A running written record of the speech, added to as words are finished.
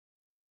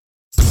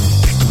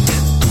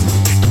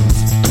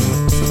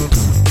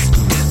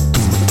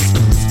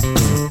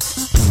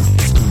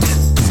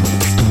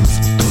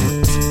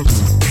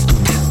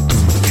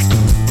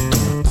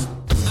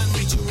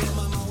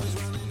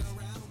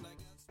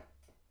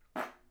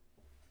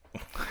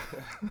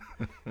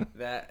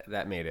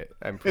That made it.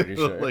 I'm pretty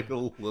sure. Like a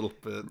little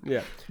bit.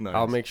 Yeah. Nice.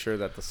 I'll make sure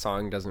that the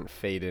song doesn't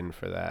fade in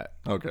for that.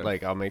 Okay.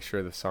 Like, I'll make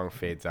sure the song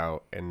fades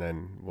out, and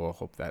then we'll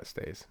hope that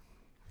stays.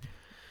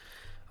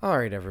 All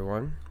right,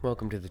 everyone.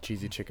 Welcome to the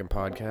Cheesy Chicken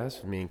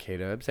Podcast with me and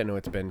K-Dubs. I know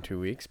it's been 2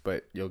 weeks,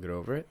 but you'll get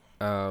over it.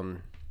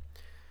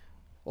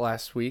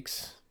 Last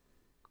week's,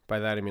 by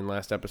that I mean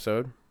last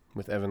episode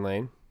with Evan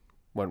Lane,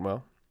 went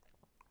well.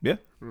 Yeah.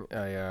 I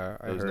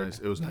heard. Nice.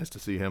 It was nice to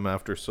see him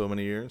after so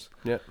many years.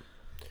 Yep.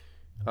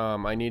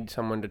 I need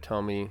someone to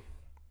tell me.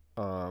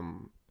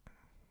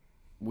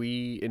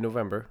 We in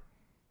November,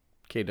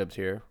 K-Dubs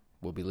here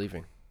will be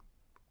leaving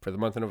for the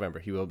month of November.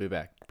 He will be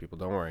back. People,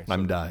 don't worry.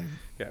 I'm dying.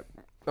 Yeah.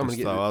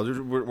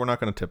 We're not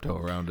going to tiptoe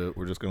around it.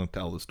 We're just going to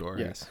tell the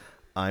story. Yes.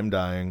 I'm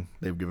dying.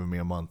 They've given me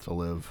a month to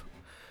live.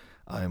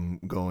 I'm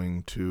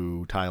going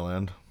to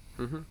Thailand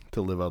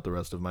to live out the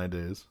rest of my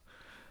days.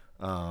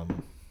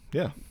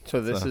 Yeah. So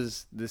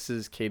this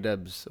is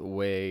K-Dub's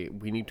way.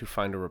 We need to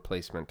find a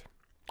replacement.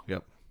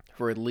 Yep.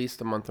 For at least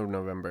the month of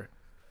November.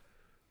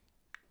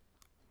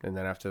 And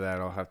then after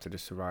that, I'll have to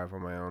just survive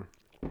on my own.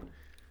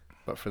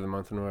 But for the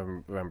month of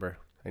November,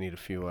 I need a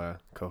few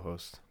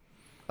co-hosts.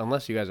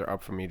 Unless you guys are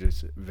up for me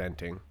just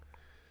venting,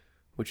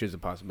 which is a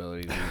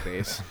possibility these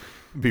days.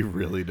 Be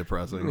really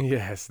depressing.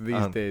 Yes,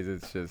 these days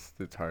it's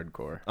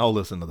hardcore. I'll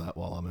listen to that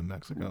while I'm in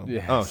Mexico.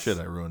 Yes. Oh, shit,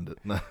 I ruined it.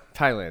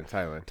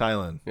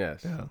 Thailand.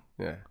 Yes.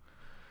 Yeah.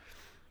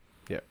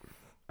 Yep.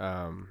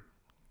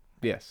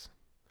 Yes.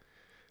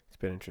 It's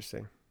been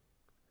interesting.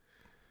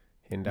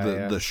 And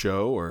the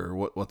show, or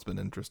what's been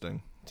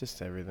interesting?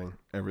 Just everything.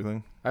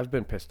 Everything? I've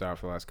been pissed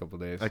off the last couple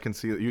of days. I can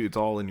see it. It's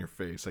all in your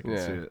face. I can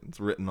see it. It's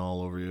written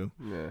all over you.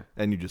 Yeah.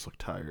 And you just look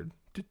tired.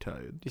 Just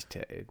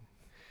tired.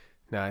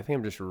 No, I think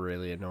I'm just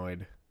really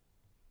annoyed.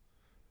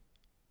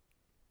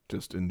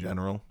 Just in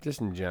general?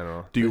 Just in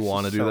general. Do you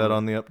want to do that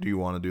on the Do you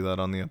want to do that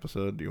on the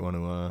episode? Do you want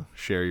to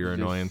share your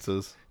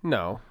annoyances?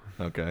 No.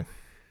 Okay.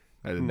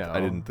 I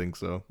didn't think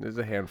so. There's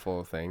a handful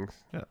of things.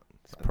 Yeah.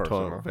 It's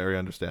personal. Very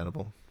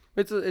understandable.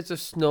 It's a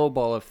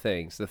snowball of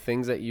things. The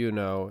things that you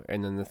know,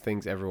 and then the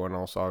things everyone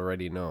else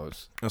already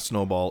knows. A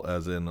snowball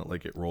as in,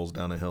 like, it rolls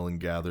down a hill and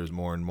gathers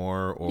more and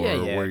more? Or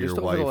where your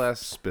wife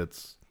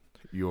spits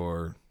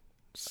your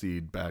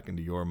seed back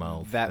into your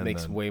mouth? That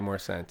makes way more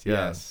sense.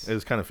 Yeah, yes. It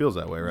just kind of feels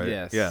that way, right?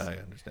 Yes. Yeah, I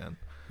understand.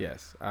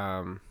 Yes.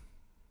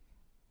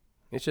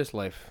 It's just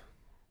life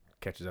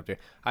catches up to you.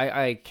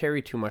 I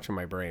carry too much in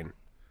my brain.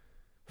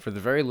 For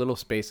the very little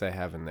space I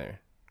have in there,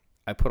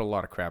 I put a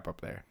lot of crap up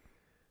there.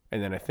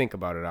 And then I think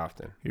about it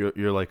often.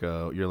 You're like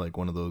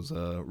one of those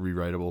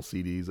rewritable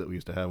CDs that we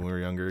used to have when we were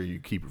younger. You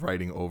keep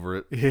writing over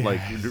it,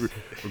 like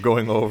we're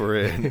going over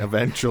it, and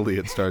eventually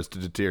it starts to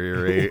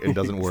deteriorate and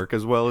doesn't work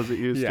as well as it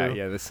used to.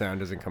 Yeah, the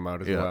sound doesn't come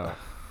out as well.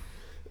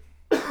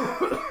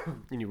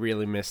 And you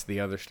really miss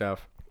the other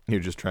stuff. You're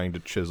just trying to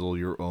chisel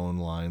your own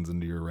lines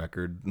into your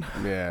record.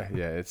 Yeah,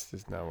 it's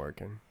just not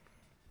working.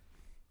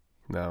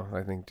 No,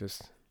 I think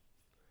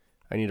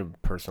I need a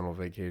personal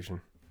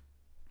vacation.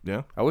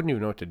 Yeah, I wouldn't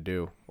even know what to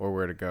do or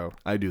where to go.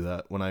 I do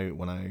that when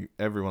I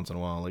every once in a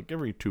while, like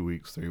every 2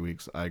 weeks, 3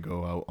 weeks, I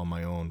go out on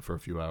my own for a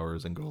few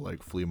hours and go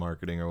like flea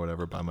marketing or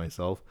whatever by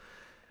myself.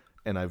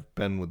 And I've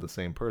been with the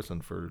same person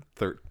for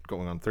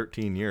going on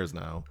 13 years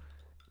now,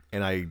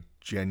 and I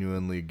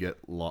genuinely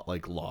get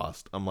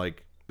lost. I'm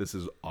like, this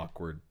is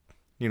awkward.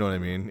 You know what I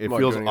mean? It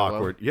feels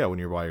awkward. Yeah, when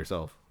you're by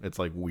yourself, it's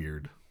like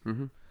weird.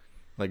 Mm-hmm.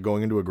 Like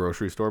going into a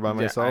grocery store by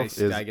myself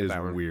is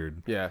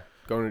weird. Yeah,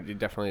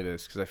 definitely it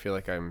is, because I feel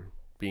like I'm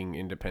being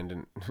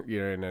independent,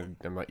 and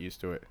I'm not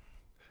used to it.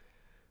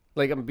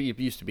 Like, I'm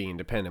used to being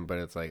independent, but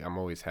it's like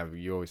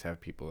you always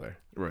have people there.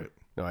 Right.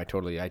 No, I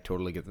totally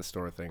get the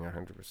store thing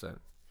 100%.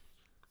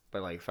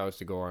 But like, if I was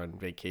to go on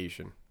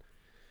vacation,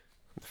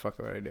 what the fuck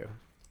would I do?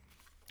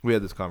 We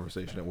had this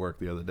conversation at work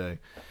the other day.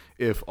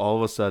 If all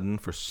of a sudden,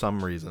 for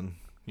some reason,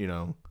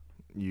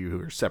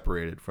 you are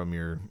separated from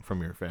your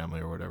family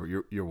or whatever,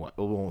 your wife,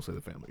 we won't say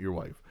the family, your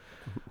wife,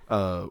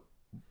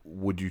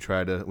 would you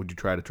try to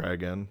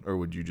again, or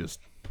would you just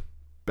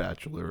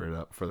bachelor it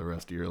up for the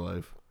rest of your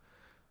life?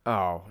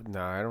 Oh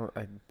no,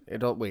 I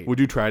don't. Wait. Would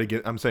you try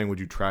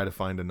to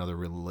find another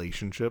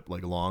relationship,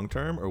 like long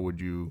term, or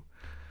would you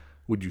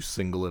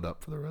single it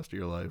up for the rest of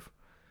your life?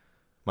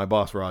 My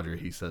boss Roger,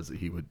 he says that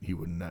he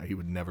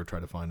would never try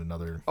to find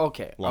another.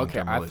 Okay.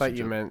 I thought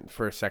you meant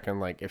for a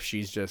second, like, if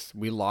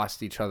we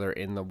lost each other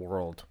in the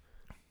world.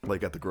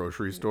 Like at the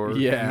grocery store?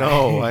 Yeah.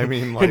 No, I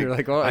mean, like, you're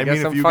like, oh, I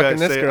guess I'm fucking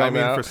this girl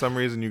now. For some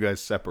reason you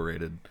guys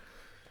separated.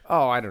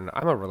 Oh, I don't know.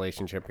 I'm a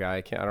relationship guy.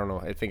 I don't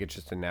know. I think it's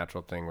just a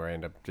natural thing where I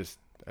end up just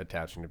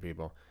attaching to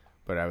people.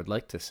 But I would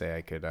like to say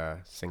I could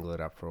single it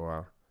up for a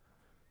while.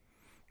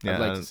 Yeah, I'd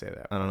like to say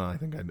that. I don't know. I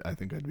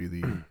think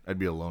I'd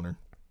be a loner.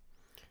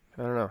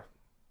 I don't know.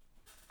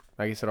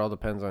 I guess it all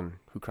depends on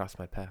who crossed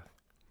my path.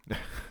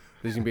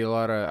 There's gonna be a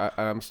lot of.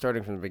 I'm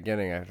starting from the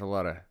beginning. I have a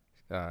lot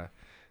of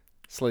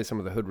slay some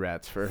of the hood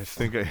rats first.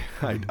 I think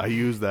I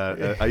used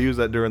that. I used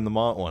that during the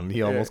Mont one.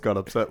 He almost got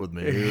upset with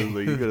me. He was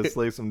like, "You gotta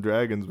slay some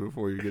dragons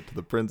before you get to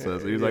the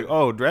princess." And he's like,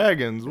 "Oh,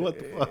 dragons? What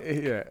the fuck?"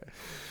 Yeah.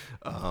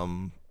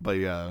 But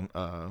yeah,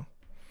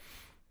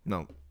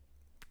 no,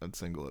 I'd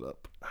single it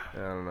up. I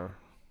don't know.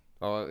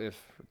 Oh,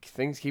 if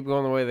things keep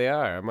going the way they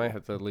are, I might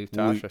have to leave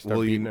Tasha.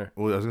 Start beating her.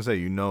 Well, I was gonna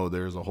say,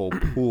 there's a whole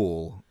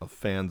pool of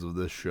fans of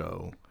this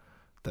show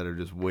that are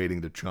just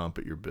waiting to chomp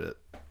at your bit.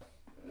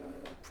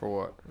 For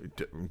what?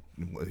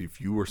 If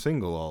you were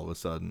single all of a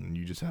sudden,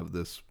 you just have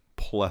this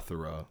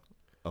plethora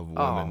of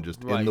women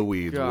just in the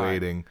weeds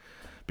waiting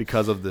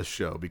because of this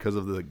show, because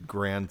of the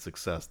grand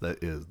success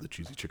that is the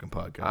Cheesy Chicken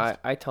Podcast.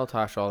 I tell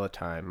Tasha all the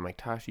time, I'm like,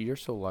 Tasha, you're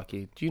so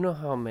lucky. Do you know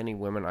how many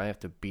women I have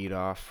to beat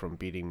off from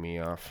beating me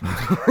off?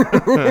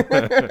 Like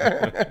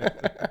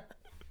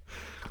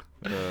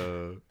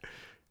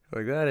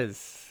that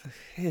is,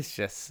 it's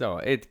just so,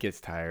 it gets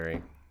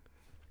tiring.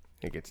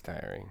 It gets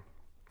tiring,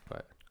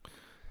 but.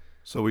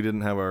 So we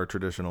didn't have our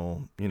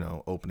traditional,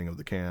 opening of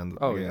the cans.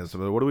 Oh, yes.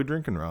 So what are we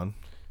drinking, Ron?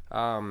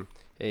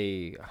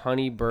 A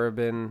honey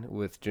bourbon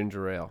with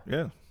ginger ale.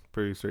 Yeah,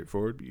 pretty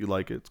straightforward. You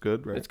like it? It's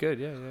good, right? It's good,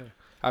 yeah.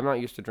 I'm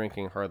not used to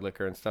drinking hard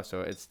liquor and stuff,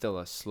 so it's still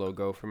a slow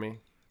go for me.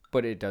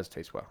 But it does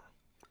taste well.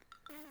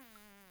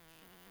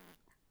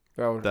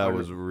 That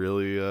was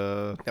really...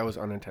 That was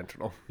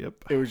unintentional. Yep.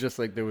 It was just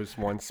like there was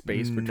one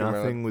space between.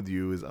 Nothing with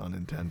you is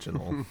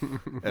unintentional.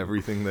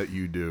 Everything that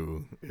you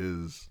do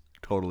is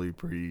totally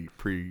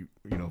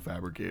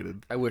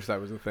fabricated. I wish that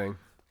was a thing.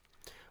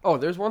 Oh,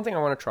 there's one thing I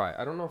want to try.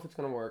 I don't know if it's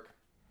gonna work,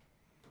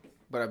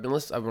 but I've been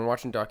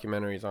watching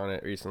documentaries on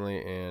it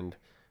recently, and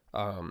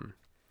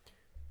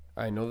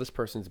I know this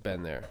person's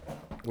been there.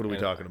 What are we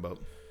talking about?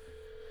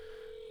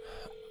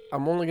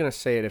 I'm only gonna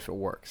say it if it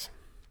works,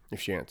 if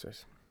she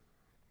answers.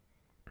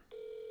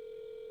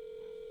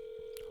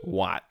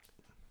 What?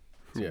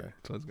 Yeah.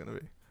 So it's gonna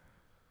be.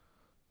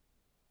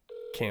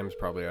 Cam's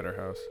probably at her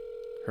house.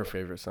 Her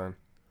favorite son.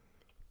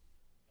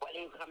 What are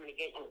you coming to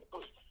get your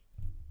boots?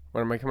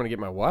 What am I coming to get?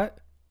 My what?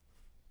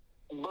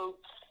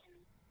 Boots.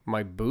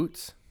 My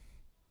boots?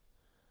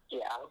 Yeah.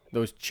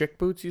 Those chick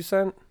boots you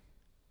sent?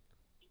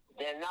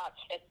 They're not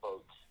chick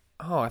boots.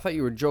 Oh, I thought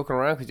you were joking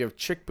around because you have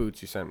chick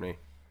boots you sent me.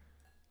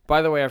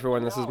 By the way,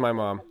 everyone, this is my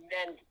mom.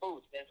 Men's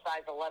boots. They're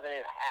size 11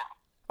 and a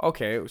half.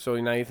 Okay, so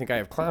now you think I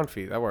have clown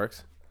feet. That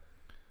works.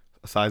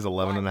 A size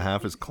 11 and a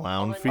half is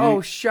clown feet?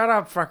 Oh, shut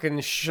up,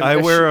 fucking I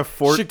wear a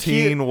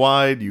 14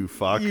 wide, you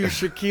fuck. You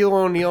Shaquille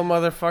O'Neal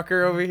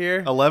motherfucker over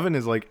here. 11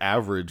 is like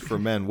average for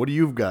men. What do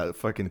you've got?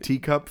 Fucking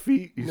teacup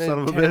feet, you son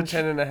of a bitch?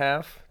 10 and a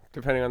half,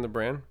 depending on the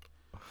brand.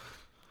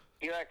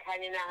 You're a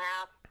 10 and a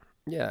half?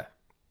 Yeah.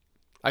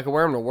 I can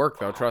wear them to work,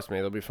 though. Trust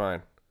me, they'll be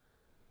fine.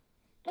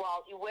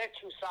 Well, you wear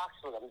 2 socks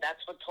with them.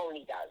 That's what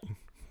Tony does.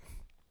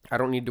 I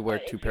don't need to wear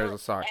 2 pairs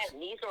of socks. 10,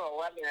 these are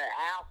 11 and a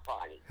half,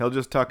 Bonnie. He'll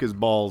just tuck his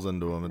balls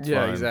into them. It's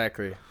yeah, fine.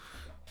 Exactly.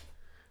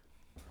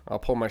 I'll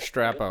pull my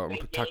strap out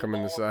and tuck them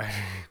in the side.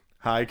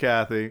 Hi,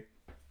 Kathy.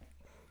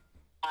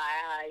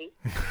 Hi.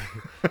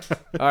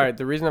 All right,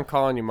 the reason I'm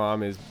calling you,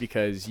 Mom, is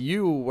because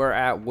you were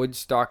at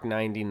Woodstock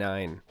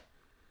 99.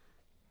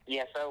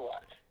 Yes, I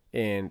was.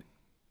 And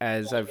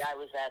as I was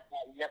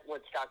at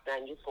Woodstock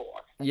 94.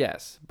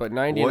 Yes, but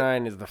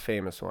 99 is the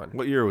famous one.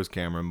 What year was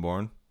Cameron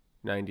born?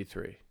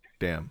 93.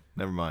 Damn,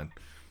 never mind.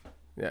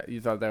 Yeah,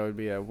 you thought that would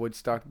be a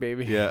Woodstock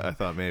baby? Yeah, I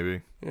thought maybe.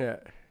 Yeah.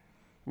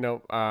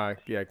 Nope.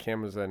 Yeah,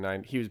 Cam was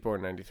he was born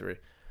in 93.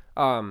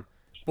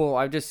 Well,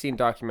 I've just seen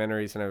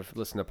documentaries and I've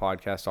listened to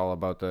podcasts all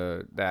about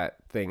that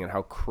thing and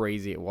how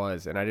crazy it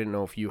was, and I didn't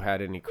know if you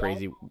had any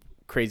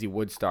crazy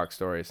Woodstock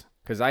stories,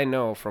 because I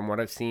know from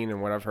what I've seen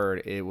and what I've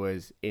heard, it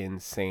was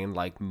insane,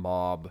 like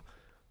mob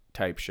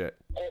type shit.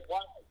 It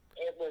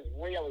was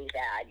really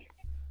bad.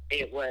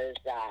 It was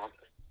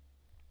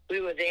we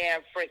were there,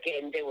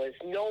 there was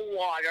no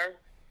water.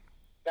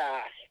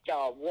 The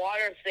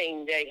water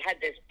thing, they had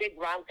this big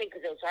round thing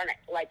because it was on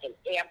like an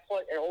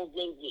airport, an old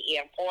Navy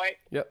airport.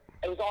 Yep.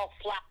 It was all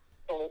flat,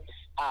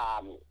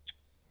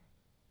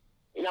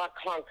 not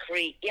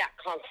concrete. Yeah,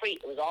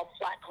 concrete. It was all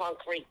flat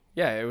concrete.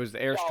 Yeah, it was the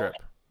airstrip.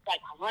 So,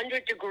 like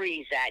 100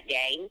 degrees that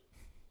day.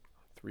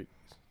 3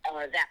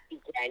 that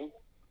weekend.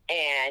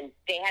 And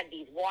they had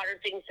these water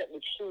things that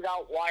would shoot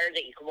out water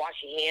that you could wash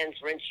your hands,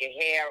 rinse your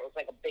hair. It was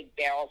like a big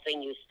barrel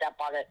thing. You step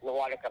on it and the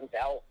water comes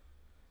out.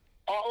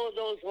 All of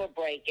those were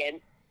breaking.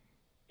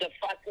 The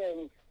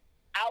fucking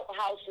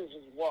outhouses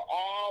were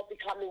all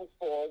becoming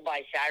full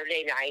by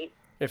Saturday night.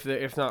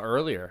 If not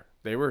earlier,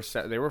 they were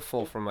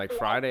full from like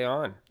Friday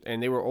on,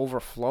 and they were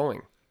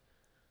overflowing.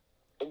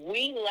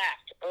 We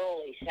left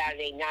early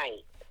Saturday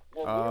night.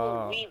 When we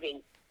were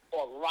leaving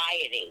for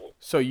rioting.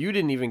 So you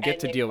didn't even get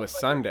to deal with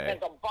Sunday.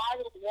 Because a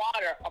bottle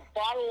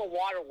of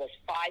water was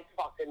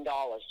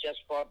 $5 just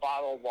for a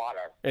bottle of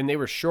water. And they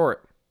were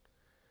short.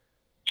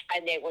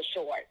 And they were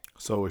short.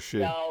 So was she.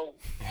 So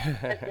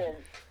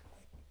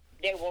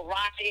they were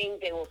rioting.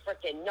 They were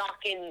freaking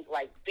knocking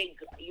like big,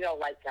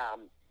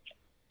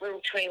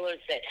 little trailers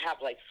that have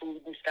like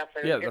food and stuff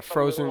in it. Yeah, the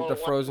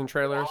frozen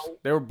trailers.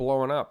 They were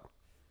blowing up.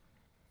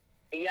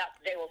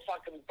 Yep, they were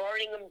fucking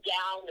burning them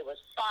down. There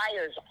was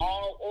fires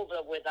all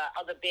over where the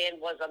other band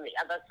was on the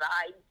other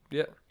side.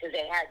 Yeah. Because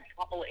they had a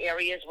couple of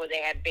areas where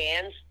they had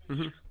bands.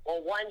 Mm-hmm.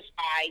 On one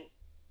side,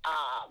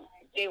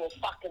 They were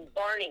fucking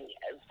burning,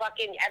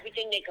 fucking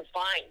everything they could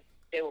find.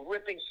 They were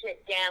ripping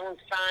shit down,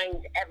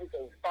 signs,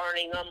 everything,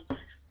 burning them.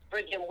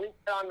 Freaking, we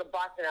got on the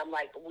bus, and I'm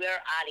like, we're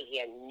out of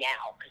here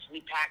now, because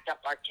we packed up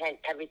our tent,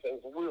 everything.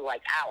 We were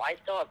like, ow, I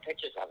still have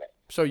pictures of it.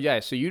 So, yeah,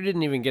 so you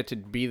didn't even get to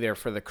be there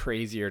for the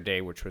crazier day,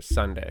 which was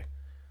Sunday.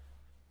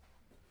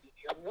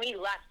 We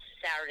left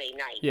Saturday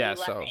night. Yeah, we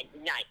left so at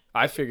night.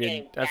 I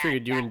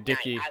figured you and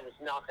Dickie. I was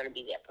not going to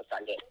be there for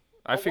Sunday.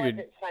 I figured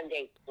It wasn't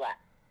Sunday left.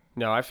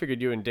 No, I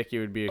figured you and Dickie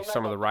would be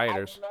some of the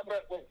rioters. I remember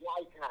it was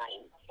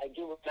nighttime. I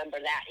do remember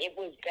that. It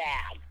was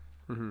bad.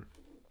 Mm-hmm.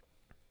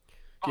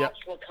 Cops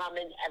were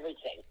coming,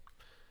 everything.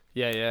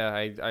 Yeah,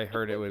 I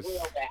heard it was real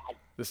bad.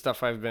 The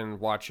stuff I've been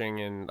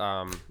watching and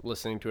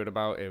listening to it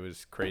about. It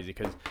was crazy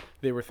because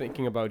they were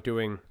thinking about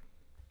doing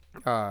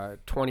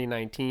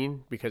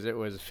 2019 because it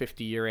was a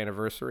 50-year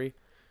anniversary.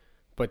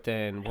 But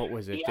then what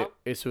was it? Yeah.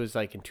 This was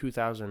like in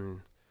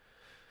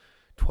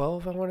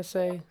 2012, I want to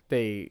say.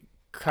 They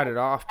cut it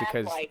off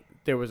because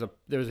there was a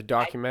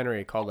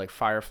documentary called like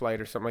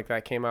Fireflight or something like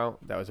that came out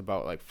that was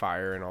about like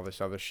fire and all this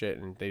other shit,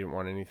 and they didn't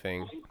want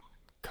anything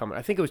coming.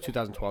 I think it was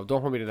 2012.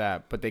 Don't hold me to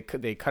that, but they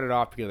cut it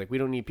off because like we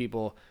don't need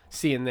people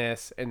seeing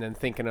this and then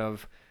thinking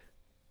of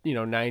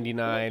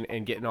 99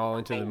 and getting all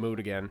into the mood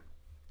again.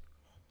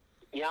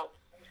 Yeah,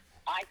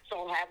 I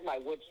still have my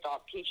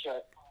Woodstock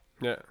T-shirt.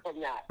 Yeah. From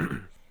that.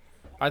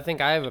 I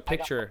think I have a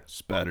picture.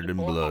 Spattered in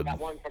I blood. got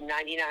one from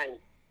 '99.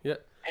 Yeah.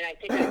 And I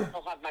think I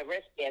still have my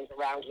wristbands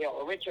around here,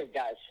 or Richard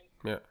does.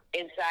 Yeah.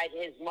 Inside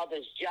his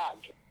mother's jug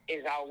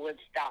is our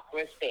Woodstock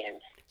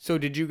wristbands. So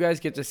did you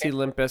guys get to see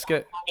Limp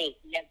Bizkit? Money.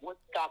 He had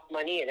Woodstock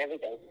money and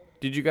everything.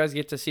 Did you guys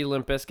get to see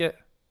Limp Bizkit?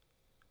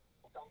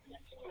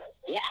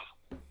 Yeah.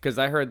 Because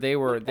I heard they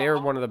were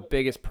one of the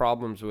biggest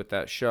problems with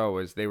that show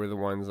is they were the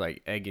ones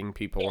like egging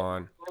people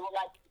on. We were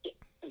like,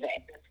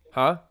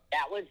 Huh?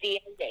 that was the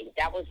ending.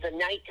 That was the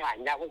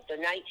nighttime. That was the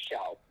night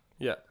show.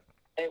 Yeah.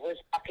 It was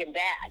fucking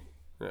bad.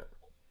 Yeah.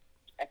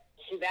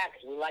 Too bad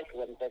because we liked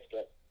Limp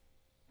Bizkit.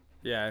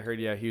 Yeah, I heard.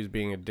 Yeah, he was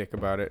being a dick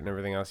about it and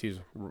everything else. He was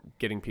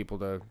getting people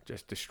to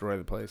just destroy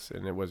the place,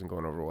 and it wasn't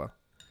going over well.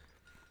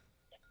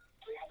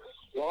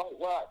 Well,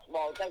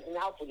 it doesn't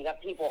help when you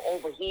got people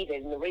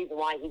overheated, and the reason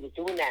why he was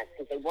doing that is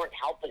because they weren't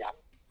helping us.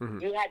 Mm-hmm.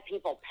 You had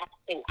people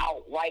passing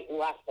out right and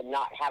left and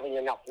not having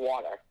enough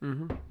water.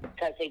 Mm-hmm.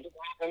 Because they didn't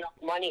have enough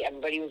money.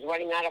 Everybody was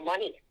running out of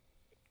money.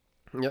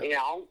 Yep.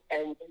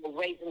 And they were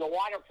raising the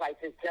water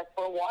prices just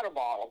for a water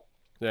bottle.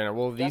 Yeah,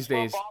 well, these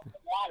days... For a bottle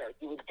of water,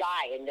 you would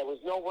die, and there was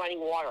no running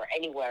water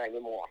anywhere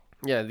anymore.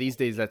 Yeah, these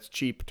days that's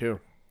cheap,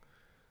 too.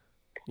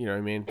 You know what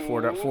I mean?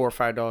 $4 or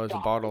 $5 a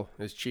bottle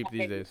is cheap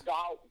these days.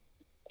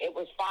 It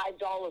was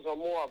 $5 or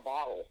more a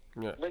bottle.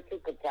 Yeah.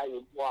 Richard could tell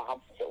you more how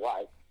much it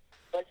was.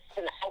 But it's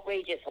an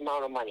outrageous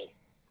amount of money.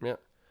 Yeah.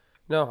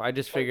 No, I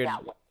just figured...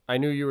 I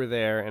knew you were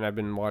there, and I've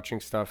been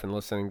watching stuff and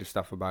listening to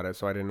stuff about it,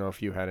 so I didn't know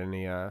if you had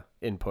any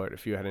input,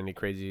 if you had any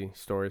crazy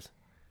stories.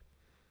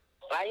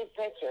 I have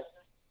pictures.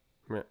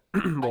 Yeah.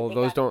 Well,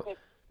 those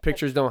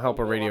pictures don't help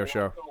a radio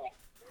show.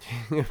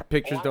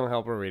 Pictures don't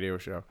help a radio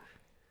show.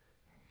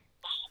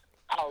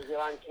 Oh,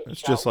 you're on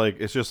It's just like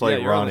yeah,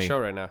 you're Ronnie. on the show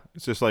right now.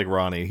 It's just like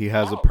Ronnie. He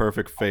has a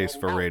perfect face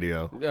for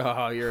radio.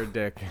 Oh, you're a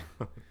dick.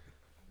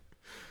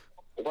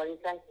 What do you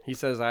say? He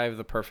says I have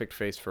the perfect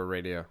face for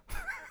radio.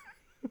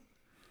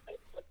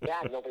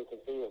 Yeah, nobody can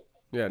see you.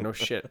 Yeah, no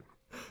shit.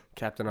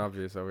 Captain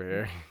Obvious over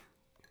here.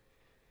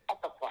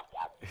 Shut the fuck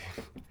up.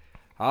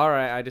 All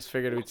right, I just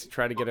figured we'd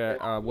try to get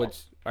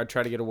I'd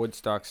try to get a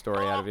Woodstock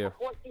story out of you.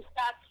 Before she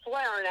starts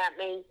swearing at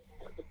me.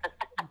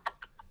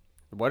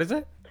 What is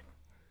it?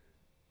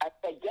 I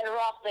said, get her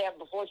off there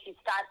before she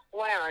starts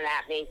swearing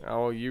at me.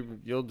 Oh,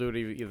 you'll do it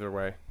either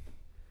way.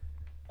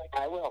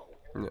 I will.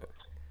 Yeah.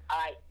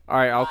 All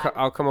right,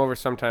 I'll come over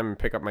sometime and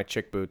pick up my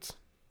chick boots.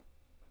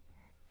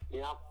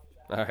 Yeah.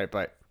 All right,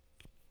 bye.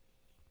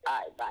 All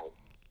right, bye.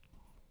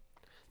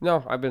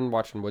 No, I've been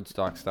watching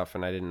Woodstock stuff,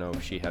 and I didn't know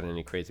if she had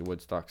any crazy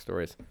Woodstock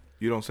stories.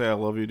 You don't say I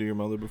love you to your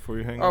mother before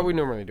you hang Oh, out? we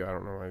normally do. I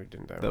don't know why we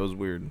didn't. That was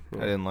weird. Yeah.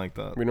 I didn't like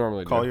that. We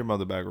normally Call do. your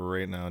mother back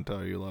right now and tell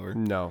her you love her.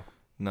 No.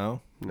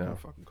 No? No. I'll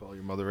fucking call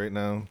your mother right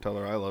now. Tell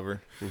her I love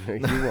her. You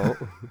won't.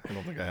 I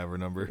don't think I have her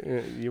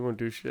number. You won't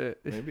do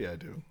shit. Maybe I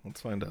do.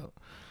 Let's find out.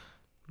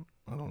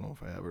 I don't know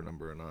if I have her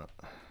number or not.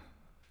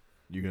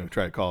 You gonna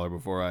try to call her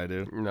before I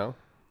do? No.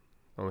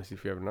 I want to see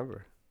if you have a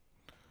number.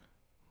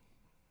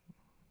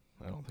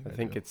 I don't think I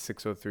think it's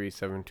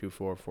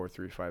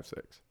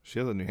 603-724-4356. She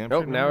has a New Hampshire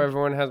Nope, number? now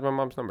everyone has my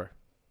mom's number.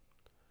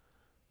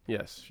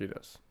 Yes, she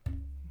does.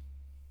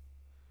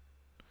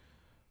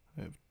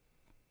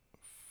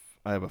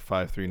 I have a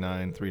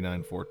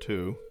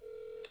 539-3942,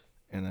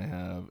 and I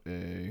have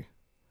a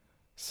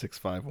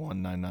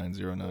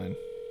 651-9909.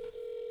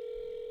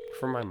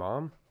 For my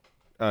mom?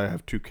 I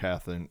have two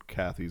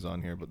Kathys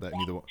on here, but that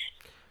neither one.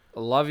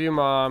 Love you,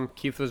 Mom.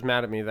 Keith was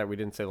mad at me that we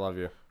didn't say love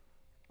you.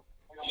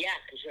 Yeah,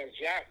 because you're a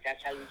jerk. That's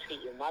how you treat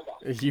your mother.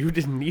 You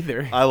didn't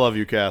either. I love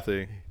you,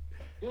 Kathy.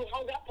 You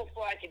hung up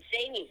before I could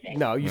say anything.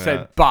 No, you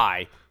said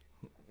bye.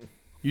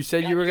 You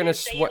said you were gonna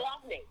Say swear. you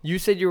love me. You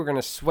said you were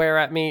gonna swear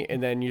at me,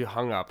 and then you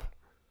hung up.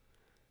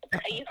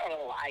 You're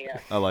a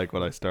liar. I like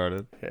what I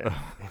started. Yeah.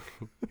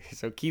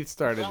 So Keith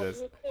started Love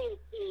this. you too,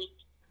 Keith.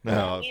 No.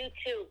 Love you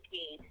too,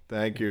 Keith.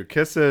 Thank you.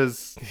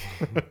 Kisses.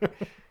 Yeah.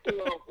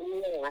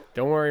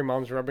 Don't worry,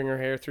 Mom's rubbing her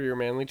hair through your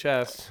manly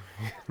chest.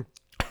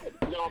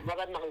 No, I'm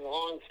rubbing my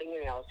long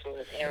fingernails through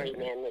his hairy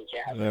manly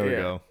chest. There we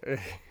Yeah.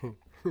 go.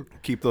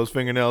 Keep those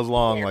fingernails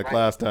long Yeah, like right.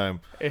 last time.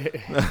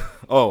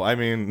 Oh, I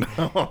mean,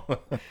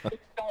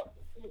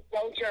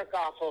 Don't jerk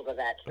off over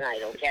that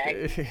tonight,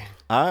 okay?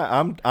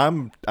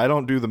 I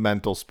don't do the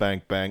mental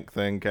spank bank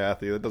thing,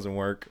 Kathy. That doesn't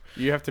work.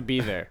 You have to be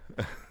there.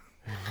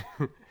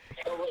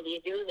 So what do you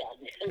do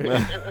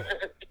then?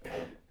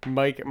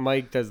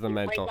 Mike does the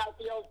Break mental. out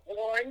the old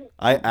porn?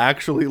 I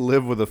actually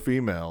live with a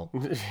female.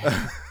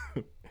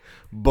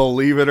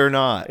 Believe it or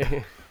not.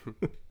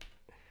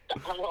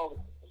 Oh,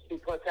 he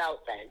puts out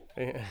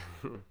then.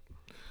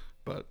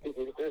 But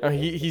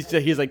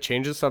He's like,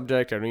 change the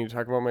subject. I don't need to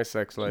talk about my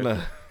sex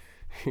life.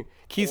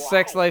 Keith's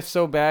sex life's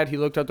so bad, he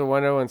looked out the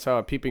window and saw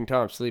a peeping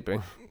Tom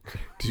sleeping.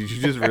 did you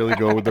just really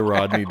go with the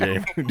Rodney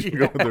Dame? Did you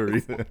go with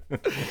the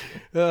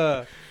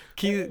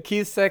reason?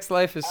 Keith's sex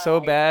life is so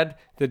bad,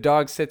 the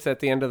dog sits at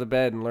the end of the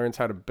bed and learns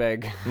how to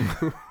beg.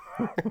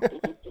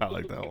 I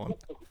like that one.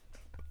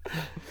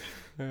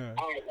 All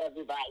right,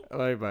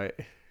 everybody. Bye.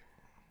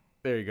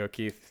 There you go,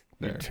 Keith.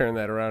 You There. turn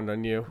that around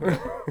on you.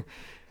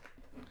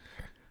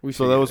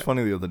 So that was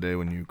funny the other day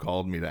when you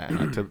called me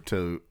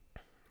to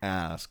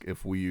ask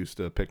if we used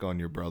to pick on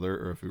your brother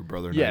or if your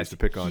brother and I used to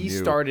pick on you. He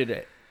started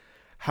it.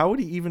 How would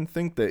he even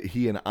think that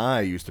he and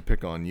I used to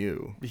pick on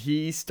you?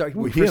 He started.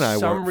 Well, For he and I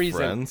some weren't reason,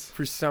 friends.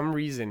 For some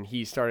reason,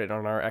 he started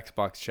on our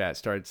Xbox chat.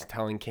 Started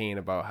telling Kane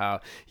about how,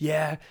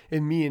 yeah,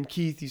 and me and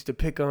Keith used to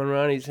pick on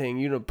Ronnie, saying,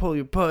 you know, pull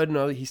your pud, and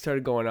all. He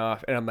started going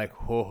off, and I'm like,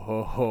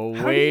 ho, How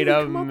did wait you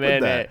a come up with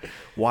minute. that?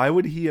 Why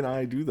would he and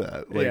I do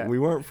that? Like Yeah. we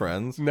weren't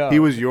friends. No. He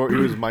was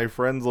my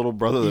friend's little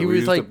brother that He we was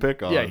used like, to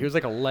pick on. yeah, he was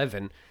like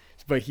 11.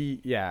 But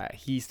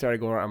he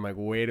started going. I'm like,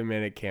 wait a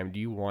minute, Cam, do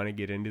you want to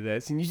get into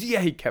this? And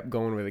he kept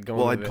going with it.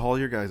 Well, with I'd it. call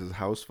your guys'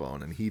 house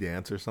phone and he'd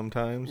answer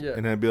sometimes. Yeah.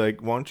 And I'd be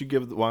like, why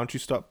don't you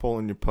stop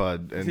pulling your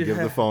pud and give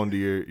the phone to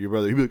your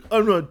brother? He'd be like,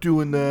 I'm not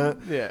doing that.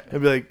 Yeah.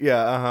 I'd be like,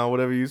 yeah,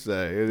 whatever you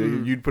say.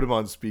 You'd put him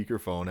on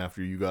speakerphone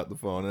after you got the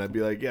phone. And I'd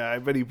be like, yeah, I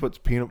bet he puts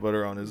peanut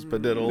butter on his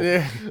padiddle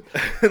Yeah.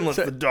 and lets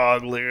the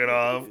dog lick it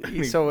off.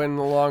 So in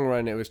the long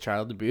run, it was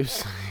child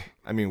abuse.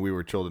 I mean, we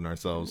were children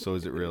ourselves, so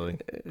is it really?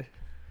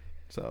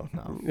 So,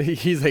 no.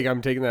 He's like,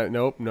 I'm taking that.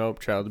 Nope,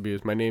 child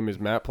abuse. My name is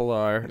Matt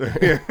Pilar.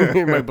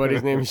 My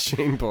buddy's name is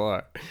Shane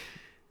Pilar.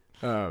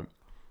 No,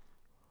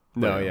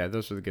 yeah,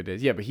 those were the good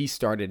days. Yeah, but he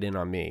started in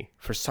on me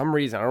for some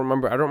reason. I don't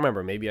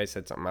remember. Maybe I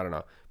said something. I don't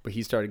know. But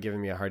he started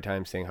giving me a hard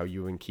time, saying how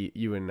you and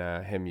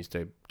him used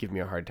to give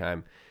me a hard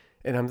time.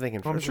 And I'm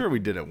thinking, I'm sure we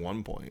did at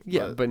one point.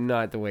 yeah, but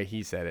not the way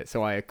he said it.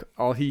 So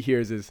all he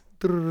hears is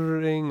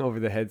ring over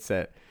the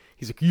headset.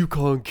 He's like, you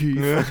calling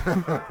Keith?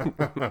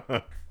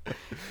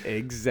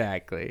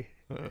 Exactly.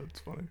 That's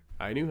funny.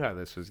 I knew how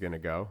this was gonna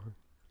go.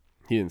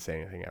 He didn't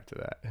say anything after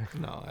that.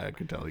 No, I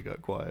could tell he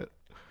got quiet.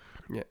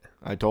 Yeah.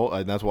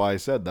 And that's why I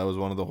said that was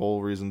one of the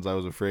whole reasons I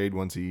was afraid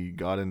once he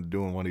got into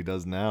doing what he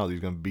does now, he's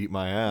going to beat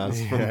my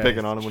ass from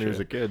picking on him when he was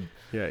a kid.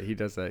 Yeah, he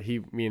does that.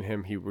 Me and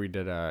him, we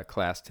did a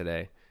class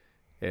today,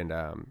 and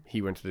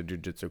he went to the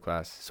jiu-jitsu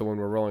class. So when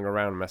we're rolling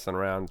around, messing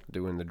around,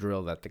 doing the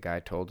drill that the guy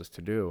told us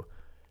to do,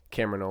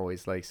 Cameron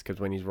always likes, because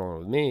when he's rolling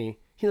with me,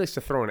 he likes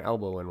to throw an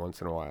elbow in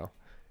once in a while.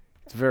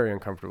 It's very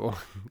uncomfortable.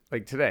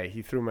 Like today,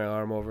 he threw my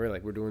arm over,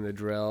 like we're doing the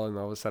drill, and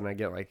all of a sudden I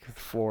get like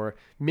 4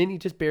 mini,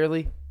 just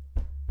barely.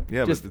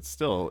 Yeah, Just but it's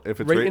still,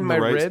 if it's right right in in my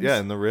the right, ribs? yeah,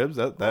 in the ribs,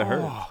 that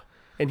hurts. Oh.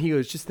 And he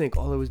goes, just think,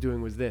 all I was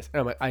doing was this. And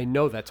I'm like, I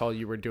know that's all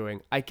you were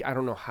doing. I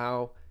don't know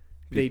how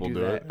People they do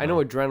do that. it, I know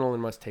yeah. adrenaline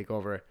must take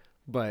over,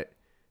 but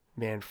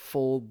man,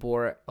 full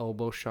bore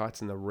elbow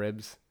shots in the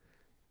ribs,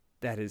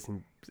 that is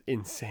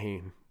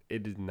insane.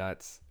 It is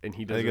nuts. And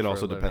he does I think it it for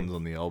also a living. depends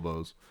on the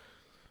elbows.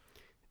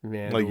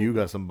 Man, Like you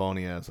got some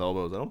bony ass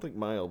elbows. I don't think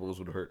my elbows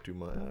would hurt too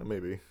much.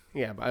 Maybe.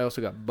 Yeah, but I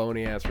also got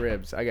bony ass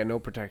ribs. I got no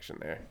protection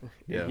there.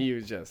 Yeah. He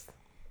was just,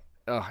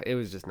 it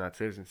was just nuts.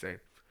 It was insane.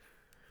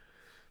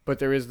 But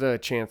there is the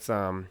chance.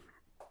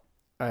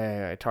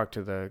 I talked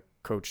to the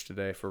coach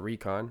today for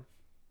recon.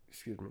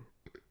 Excuse me.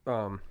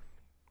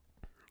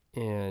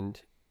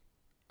 And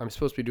I'm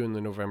supposed to be doing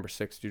the November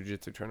 6th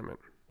jiu-jitsu tournament.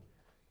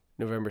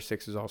 November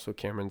 6th is also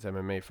Cameron's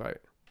MMA fight.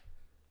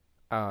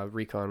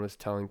 Recon was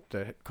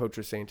the coach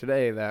was saying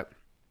today that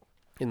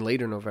in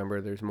later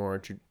November, there's more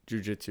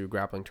jiu-jitsu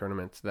grappling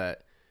tournaments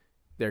that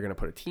they're going to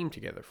put a team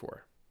together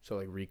for. So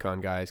like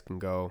recon guys can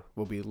go.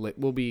 We'll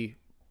be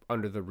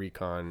under the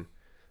recon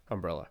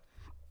umbrella.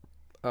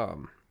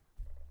 And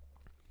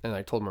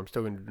I told him I'm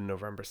still going to do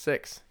November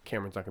 6th.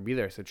 Cameron's not going to be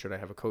there. I said, should I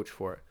have a coach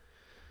for it?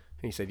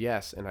 And he said,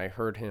 yes. And I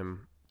heard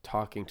him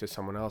talking to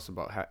someone else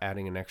about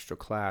adding an extra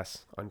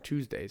class on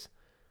Tuesdays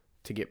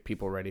to get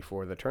people ready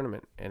for the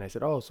tournament. And I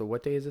said, oh, so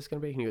what day is this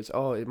going to be? And he goes,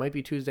 oh, it might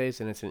be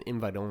Tuesdays and it's an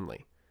invite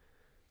only.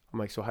 I'm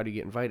like, so how do you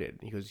get invited?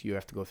 He goes, you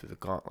have to go through the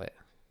gauntlet.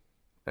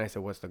 And I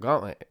said, what's the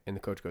gauntlet? And the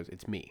coach goes,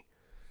 it's me.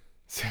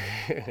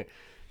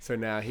 So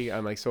now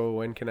I'm like, so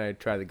when can I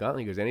try the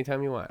gauntlet? He goes,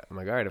 anytime you want. I'm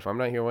like, all right, if I'm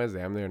not here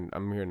Wednesday, I'm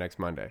here next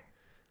Monday.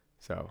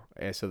 So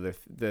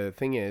the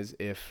thing is,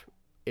 if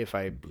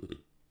I,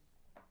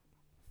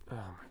 oh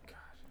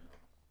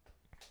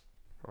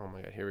my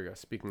God, here we go.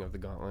 Speaking of the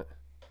gauntlet,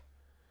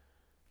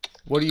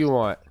 what do you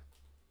want?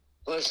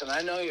 Listen,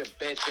 I know your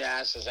bitch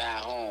ass is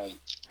at home.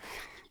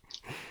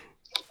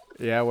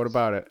 Yeah, what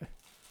about it?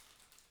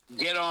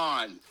 Get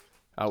on.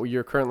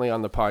 You're currently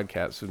on the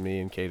podcast with me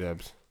and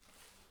K-Dubs.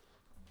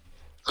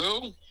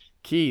 Who?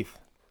 Keith.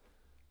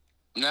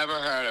 Never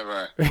heard of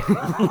her.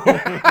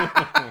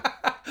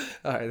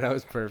 All right, that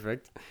was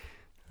perfect.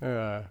 We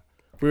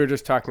were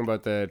just talking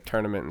about the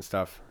tournament and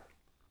stuff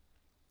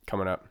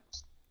coming up.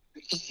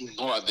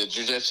 What, the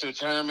jiu-jitsu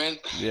tournament?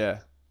 Yeah.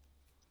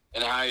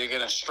 And how you're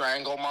going to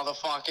strangle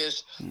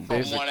motherfuckers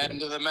Basically. from one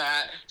end of the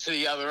mat to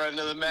the other end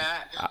of the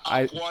mat,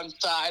 up one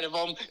side of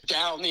them,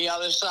 down the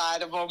other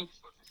side of them.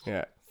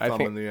 Yeah.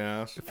 Thumb in the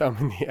ass. Thumb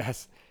in the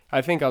ass.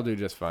 I think I'll do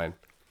just fine.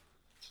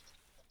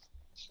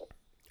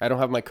 I don't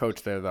have my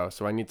coach there, though,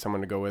 so I need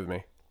someone to go with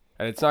me.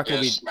 And it's not going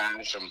to be...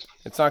 Smash them.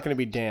 It's not going to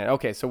be Dan.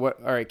 Okay, so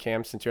what... All right,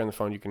 Cam, since you're on the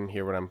phone, you can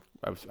hear what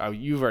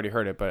you've already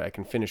heard it, but I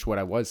can finish what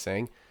I was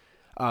saying.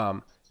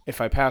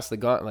 If I pass the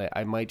gauntlet,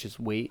 I might just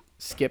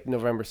skip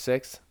November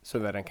 6th, so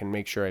that I can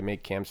make sure I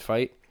make Cam's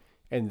fight,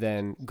 and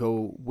then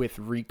go with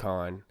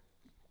Recon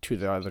to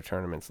the other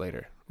tournaments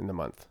later in the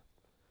month.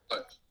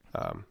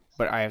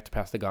 But I have to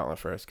pass the gauntlet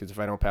first, because if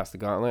I don't pass the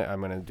gauntlet, I'm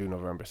going to do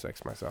November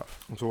 6th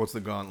myself. So what's the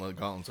gauntlet?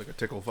 Gauntlet's like a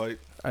tickle fight?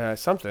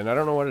 Something. I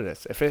don't know what it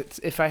is.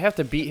 If I have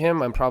to beat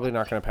him, I'm probably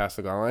not going to pass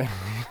the gauntlet.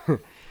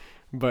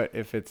 But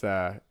if it's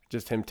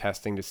just him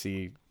testing to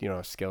see,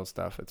 skill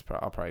stuff,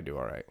 I'll probably do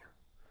all right.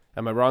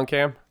 Am I wrong,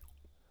 Cam?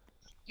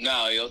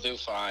 No, you'll do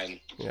fine.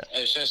 Yeah.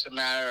 It's just a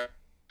matter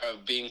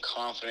of being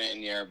confident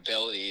in your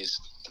abilities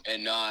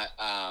and not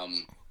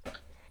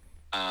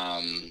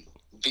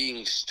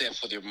being stiff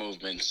with your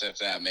movements, if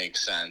that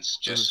makes sense.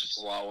 Just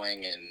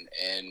flowing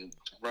and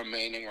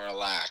remaining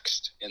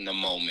relaxed in the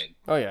moment.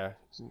 Oh, yeah.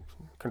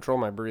 Control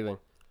my breathing.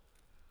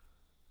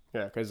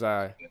 Yeah, because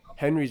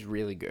Henry's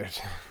really good.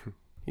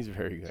 He's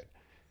very good.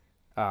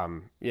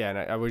 Yeah, and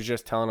I was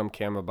just telling him,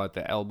 Cam, about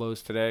the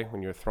elbows today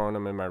when you were throwing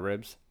them in my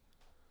ribs.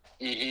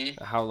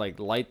 Mm-hmm. How,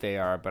 light they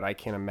are, but I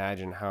can't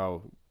imagine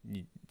how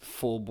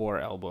full-bore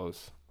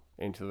elbows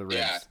into the ribs.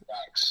 Yeah,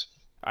 thanks.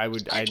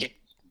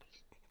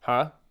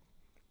 Huh?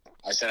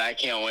 I said I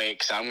can't wait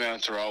because I'm going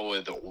to throw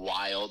with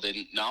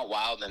not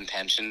wild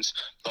intentions,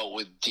 but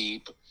with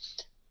deep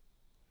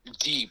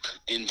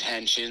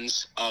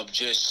intentions of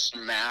just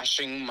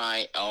smashing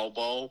my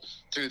elbow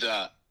through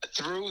the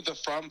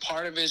front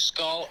part of his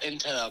skull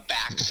into the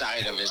back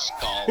side of his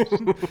skull.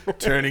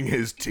 Turning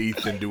his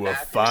teeth into a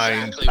That's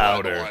fine exactly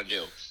powder. What I want to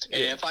do.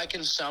 And if I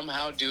can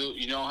somehow do,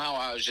 how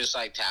I was just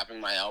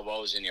tapping my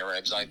elbows in your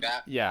ribs like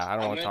that? Yeah, I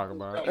don't want to talk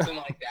about it. Something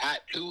like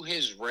that to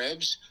his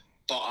ribs,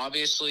 but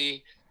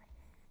obviously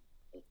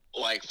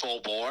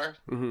full bore.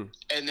 Mm-hmm.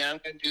 And then I'm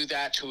going to do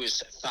that to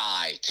his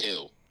thigh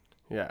too.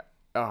 Yeah.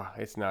 Oh,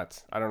 it's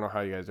nuts. I don't know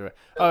how you guys do it.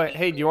 Oh,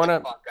 hey, do you want to...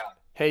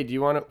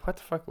 What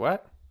the fuck?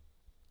 What?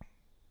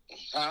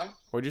 Huh?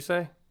 What'd you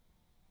say?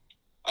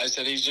 I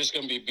said he's just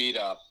going to be beat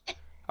up.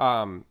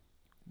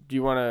 Do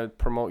you want to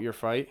promote your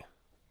fight?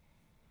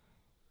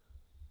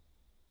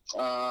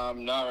 Not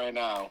right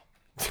now.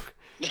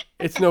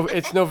 It's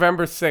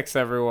November 6th,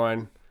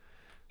 everyone.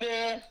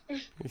 Yeah,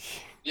 it's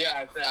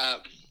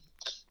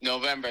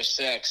November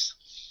 6th,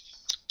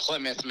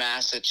 Plymouth,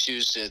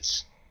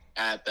 Massachusetts,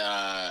 at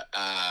the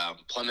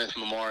Plymouth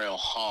Memorial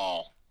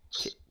Hall.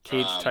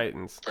 Cage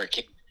Titans. For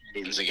Cage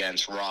Titans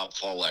against Rob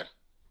Fuller.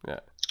 Yeah.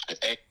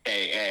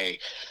 A.K.A.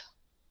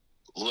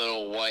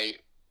 Little White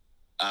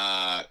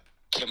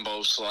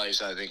Kimbo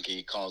Slice, I think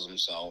he calls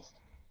himself.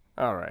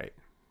 All right.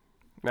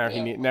 Now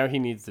he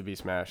needs to be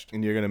smashed.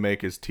 And you're going to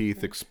make his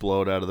teeth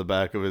explode out of the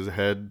back of his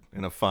head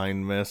in a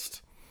fine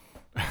mist.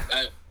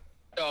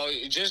 So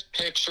you just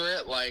picture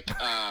it like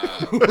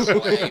a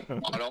clay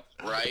model,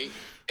 right?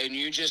 And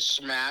you just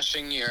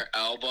smashing your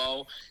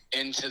elbow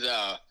into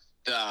the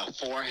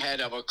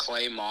forehead of a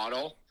clay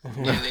model,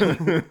 and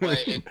then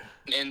an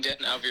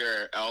indent of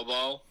your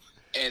elbow,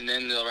 and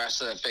then the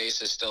rest of the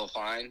face is still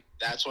fine.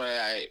 That's what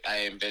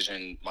I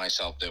envision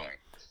myself doing.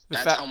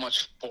 That's how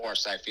much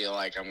force I feel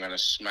like I'm going to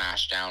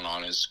smash down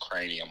on his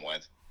cranium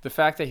with. The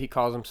fact that he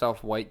calls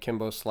himself White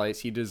Kimbo Slice,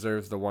 he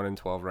deserves the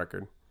 1-12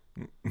 record.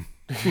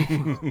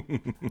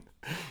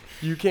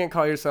 You can't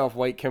call yourself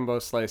White Kimbo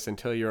Slice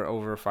until you're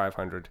over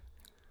 500.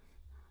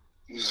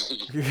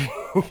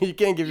 You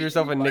can't give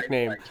yourself a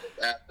nickname.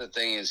 That's the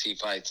thing is he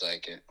fights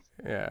like it.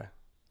 Yeah.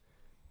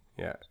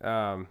 Yeah,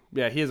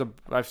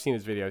 I've seen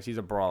his videos. He's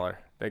a brawler.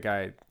 That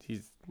guy,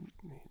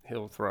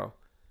 he'll throw.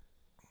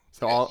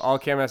 So all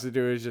Cam has to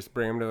do is just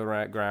bring him to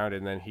the ground,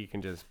 and then he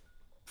can just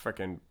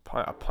freaking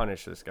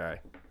punish this guy.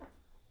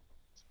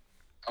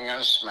 I'm going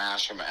to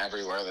smash him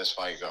everywhere this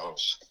fight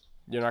goes.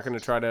 You're not going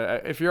to try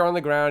to... if you're on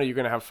the ground, are you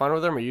going to have fun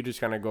with him, or are you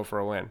just going to go for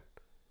a win?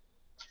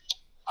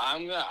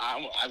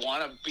 I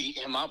want to beat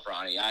him up,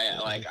 Ronnie.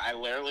 I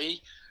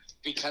literally,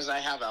 because I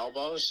have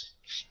elbows,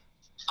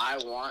 I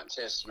want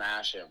to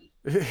smash him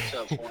to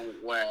the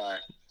point where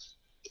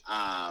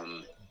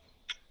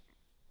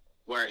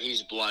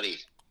he's bloody.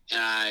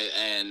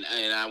 And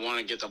I want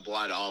to get the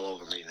blood all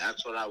over me.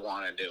 That's what I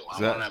want to do.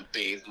 I want to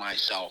bathe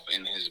myself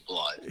in his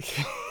blood.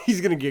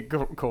 He's gonna get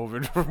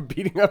COVID from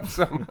beating up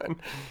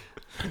someone.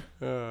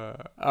 All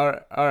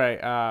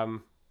right.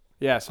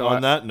 Yeah. So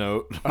on that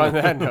note,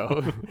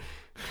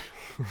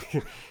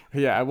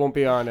 yeah, I won't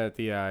be on at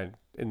the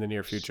in the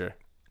near future.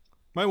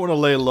 Might want to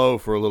lay low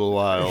for a little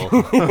while.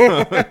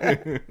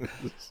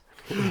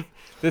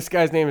 This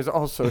guy's name is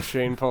also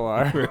Shane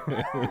Pillar.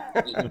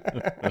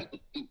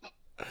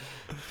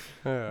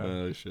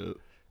 Oh shit!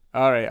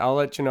 All right, I'll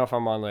let you know if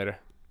I'm on later.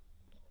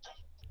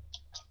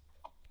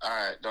 All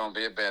right, don't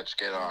be a bitch.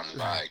 Get on.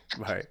 Bye.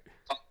 Bye.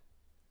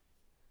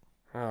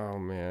 Oh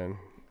man,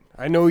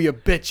 I know your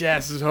bitch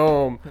ass is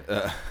home.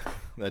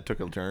 That took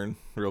a turn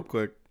real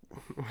quick.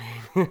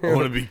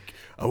 I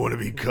want to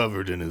be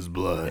covered in his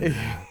blood.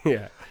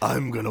 Yeah.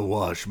 I'm gonna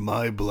wash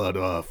my blood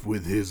off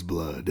with his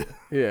blood.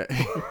 Yeah.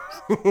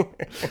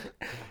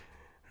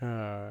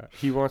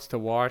 He wants to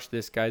wash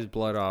this guy's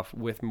blood off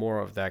with more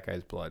of that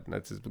guy's blood.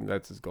 That's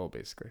his goal,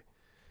 basically.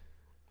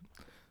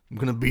 I'm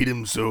gonna beat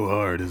him so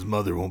hard his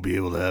mother won't be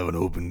able to have an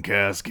open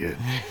casket.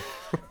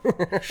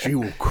 She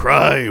will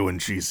cry when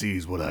she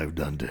sees what I've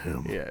done to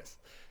him. Yes.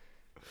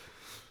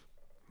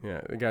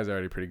 Yeah, the guy's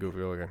already pretty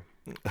goofy looking.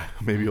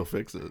 Maybe he'll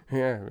fix it.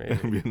 Yeah, maybe.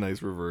 It'll be a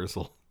nice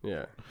reversal.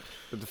 Yeah.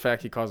 But the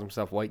fact he calls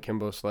himself White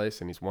Kimbo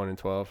Slice and he's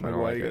 1-12. I don't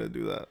why like you it. gotta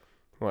do that?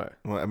 What?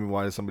 Well, I mean,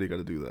 why does somebody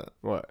gotta do that?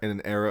 What? In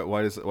an era,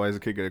 why does a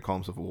kid gotta call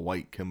himself a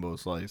White Kimbo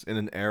Slice? In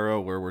an era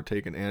where we're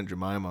taking Aunt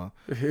Jemima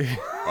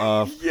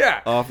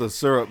off the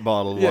syrup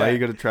bottle, why are you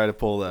gonna try to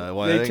pull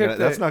that?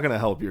 That's not gonna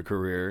help your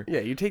career. Yeah,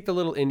 you take the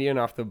little Indian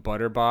off the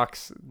butter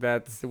box.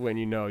 That's when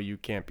you know you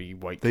can't be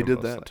White They Kimbo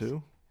did that Slice.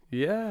 too?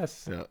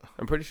 Yes. Yeah.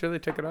 I'm pretty sure they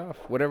took it off.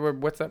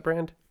 What's that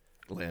brand?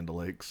 Land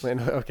O'Lakes.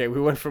 Okay, we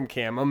went from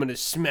Cam. I'm gonna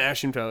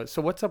smash him to.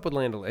 So what's up with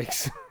Land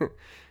O'Lakes? Yeah,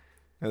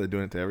 they're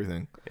doing it to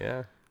everything.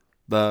 Yeah.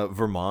 The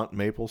Vermont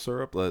maple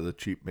syrup, the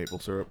cheap maple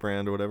syrup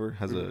brand or whatever,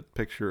 has a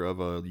picture of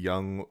a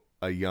young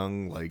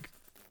like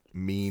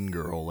mean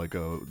girl, like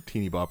a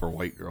teeny bopper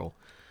white girl.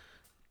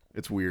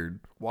 It's weird.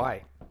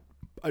 Why?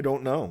 I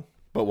don't know,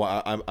 but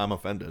why? I'm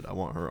offended. I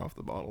want her off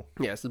the bottle.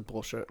 Yeah, this is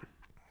bullshit.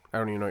 I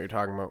don't even know what you're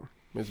talking about.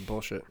 It's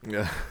bullshit.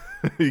 Yeah,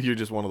 you're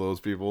just one of those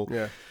people.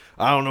 Yeah.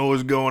 I don't know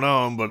what's going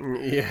on, but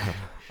yeah,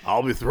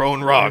 I'll be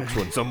throwing rocks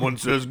when someone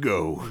says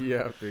go.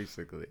 Yeah,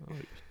 basically.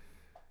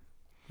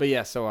 But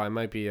yeah, so I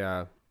might be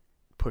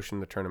pushing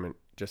the tournament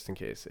just in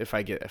case if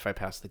I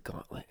pass the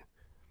gauntlet.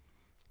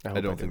 I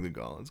don't think the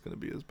gauntlet's going to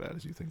be as bad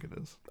as you think it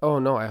is. Oh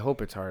no, I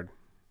hope it's hard.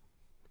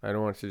 I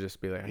don't want it to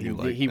just be like I know you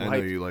like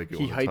it.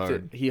 He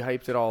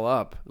hyped it all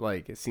up.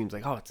 Like it seems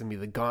like it's gonna be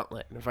the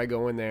gauntlet. And if I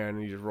go in there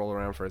and you just roll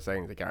around for a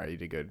second, it's like, all right, you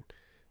did good.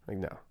 Like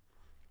no.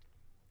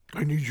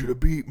 I need you to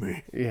beat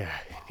me. Yeah,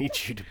 I need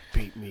you to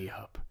beat me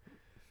up.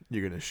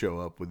 You're gonna show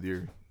up with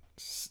your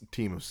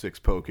team of 6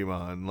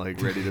 Pokemon,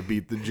 like ready to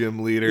beat the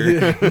gym leader.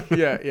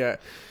 yeah,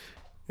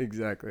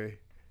 exactly.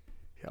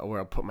 Yeah, where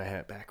I'll put my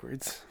hat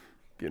backwards,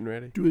 getting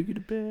ready. Do I get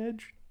a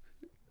badge?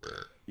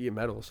 You get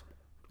medals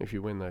if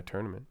you win the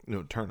tournament.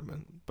 No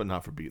tournament, but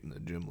not for beating the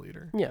gym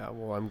leader. Yeah,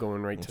 well, I'm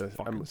going right That's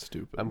fucking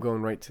stupid. I'm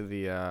going right to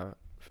the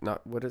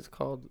not what is it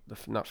called?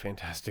 Not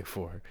Fantastic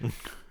Four.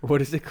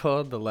 What is it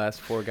called? The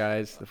last 4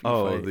 guys.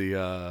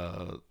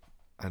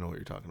 I know what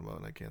you're talking about,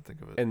 and I can't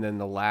think of it. And then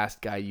the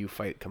last guy you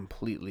fight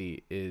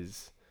completely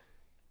is,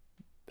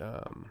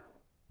 isn't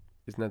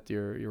that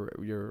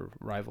your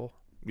rival?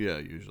 Yeah,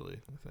 usually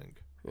I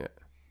think. Yeah.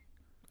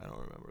 I don't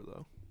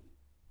remember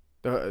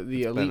though.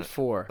 The Elite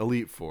Four.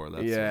 Elite Four.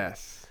 That's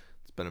yes.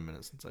 It's been a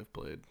minute since I've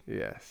played.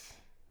 Yes.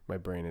 My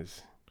brain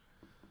is.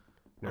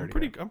 I'm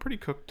pretty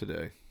cooked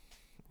today.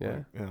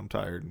 Yeah. Yeah, I'm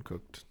tired and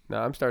cooked.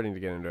 No, I'm starting to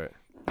get into it.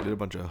 I did a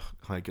bunch of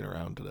hiking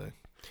around today.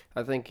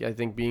 I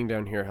think being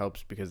down here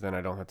helps because then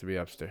I don't have to be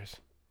upstairs.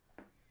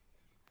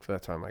 So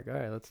that's why I'm like, all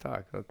right, let's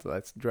talk.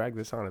 Let's drag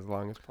this on as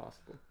long as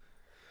possible.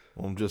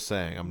 Well, I'm just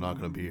saying, I'm not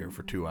going to be here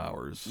for 2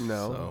 hours.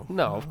 No,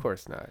 of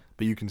course not.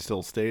 But you can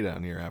still stay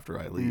down here after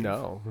I leave.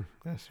 No.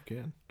 Yes, you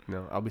can.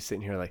 No, I'll be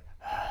sitting here like,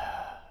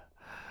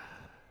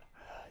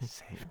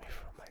 save me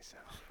from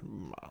myself.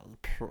 My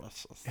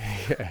precious.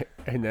 Yeah,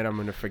 and then I'm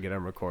going to forget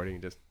I'm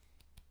recording. Just.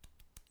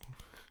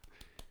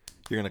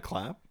 You're going to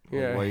clap?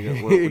 Yeah,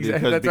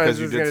 exactly. That's what I was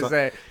just going to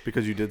say.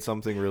 Because you did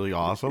something really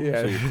awesome,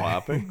 yeah. so you're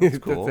clapping? That's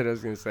cool. That's what I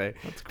was going to say.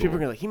 That's cool. People are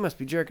going to like, he must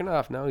be jerking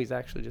off. No, he's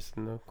actually just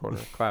in the corner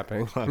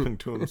clapping. Clapping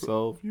to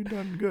himself. You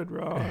done good,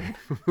 Ron.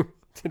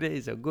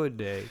 Today's a good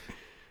day.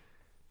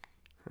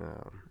 I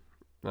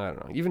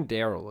don't know. Even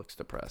Daryl looks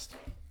depressed.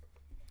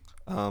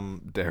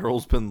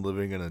 Daryl's been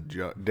living in a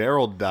jar.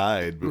 Daryl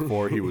died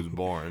before he was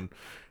born,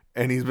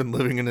 and he's been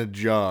living in a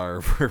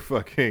jar for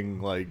fucking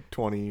like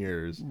 20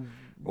 years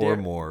or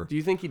more. Do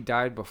you think he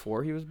died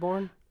before he was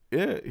born?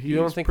 Yeah, he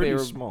was pretty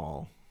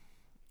small.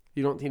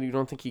 You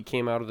don't think he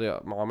came out of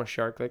the mama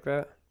shark like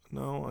that?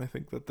 No, I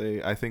think what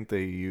they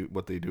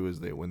do is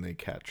when they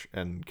catch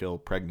and kill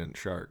pregnant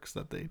sharks,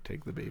 that they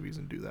take the babies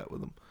and do that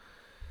with them.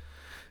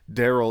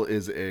 Daryl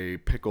is a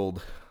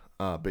pickled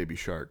baby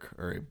shark,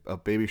 or a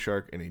baby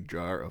shark in a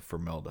jar of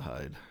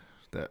formaldehyde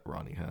that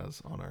Ronnie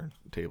has on our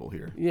table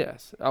here.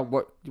 Yes.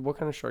 What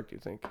kind of shark do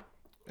you think?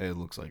 It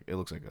looks like a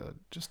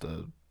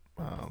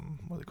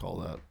what do they call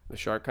that? The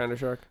shark kind of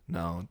shark?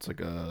 No, it's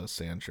like a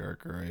sand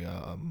shark or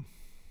a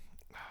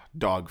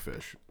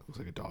dogfish. It looks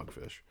like a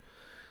dogfish.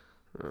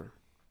 Let's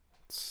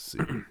see.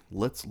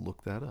 Let's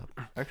look that up.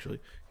 Actually,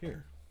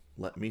 here,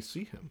 let me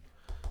see him.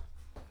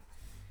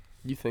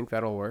 You think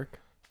that'll work?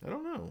 I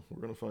don't know.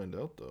 We're gonna find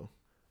out though.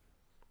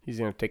 He's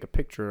gonna take a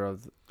picture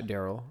of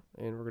Daryl,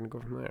 and we're gonna go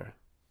from there.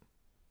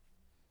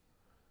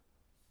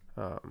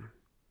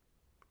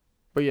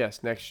 But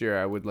yes, next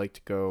year I would like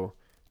to go.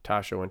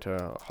 Tasha went to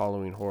a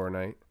Halloween Horror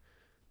Night,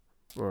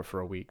 or for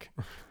a week,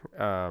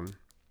 and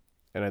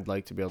I'd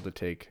like to be able to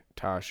take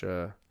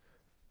Tasha,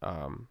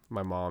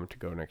 my mom, to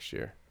go next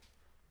year.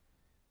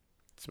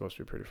 It's supposed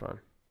to be pretty fun.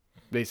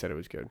 They said it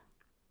was good.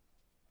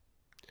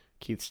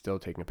 Keith's still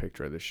taking a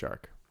picture of this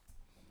shark.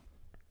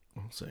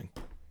 We'll see.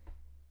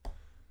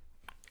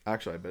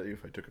 Actually, I bet you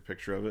if I took a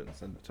picture of it and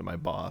sent it to my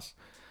boss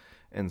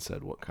and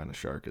said, "What kind of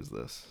shark is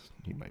this?"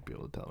 he might be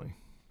able to tell me.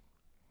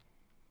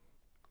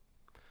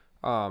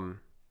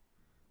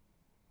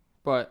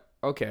 But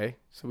okay,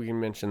 so we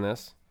can mention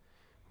this.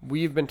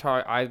 I've been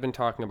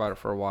talking about it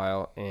for a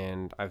while,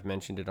 and I've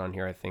mentioned it on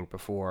here I think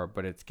before.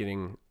 But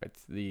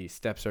the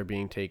steps are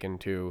being taken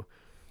to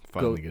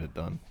Finally get it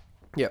done.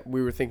 Yeah,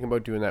 we were thinking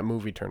about doing that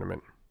movie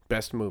tournament,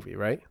 best movie,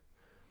 right?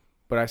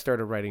 But I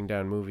started writing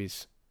down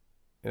movies,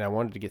 and I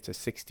wanted to get to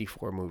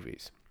 64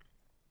 movies.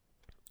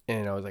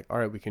 And I was like, all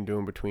right, we can do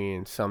them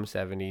between some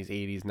 70s,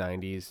 80s,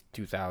 90s,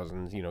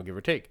 2000s, give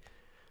or take.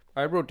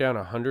 I wrote down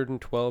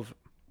 112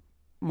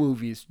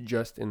 movies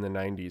just in the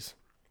 90s.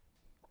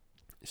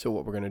 So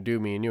what we're going to do,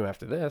 me and you,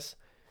 after this,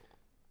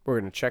 we're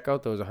going to check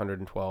out those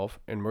 112,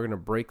 and we're going to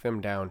break them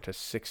down to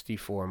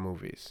 64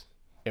 movies.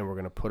 And we're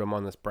going to put them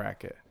on this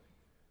bracket.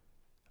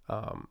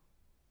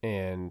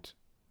 And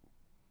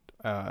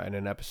in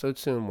an episode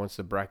soon, once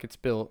the bracket's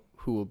built,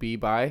 who will be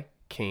by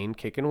Kane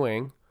Kick and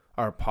Wing,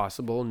 our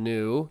possible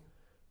new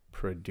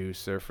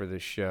producer for the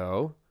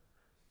show.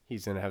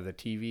 He's going to have the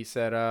TV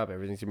set up.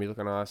 Everything's going to be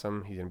looking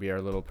awesome. He's going to be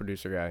our little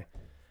producer guy.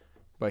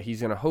 But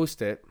he's going to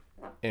host it,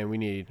 and we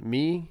need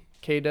me,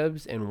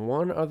 K-Dubs, and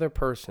one other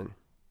person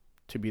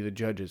to be the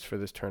judges for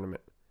this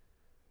tournament.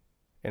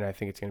 And I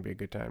think it's going to be a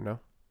good time, no?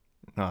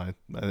 No, I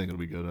think it'll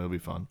be good. It'll be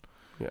fun.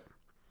 Yeah.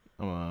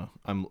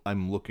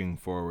 I'm looking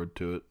forward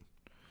to it.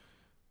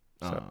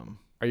 So,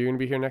 are you going to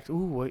be here next? Ooh,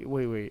 wait.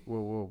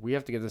 Whoa. We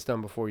have to get this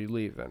done before you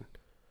leave then.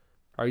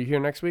 Are you here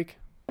next week?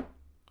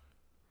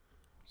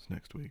 It's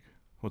next week.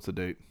 What's the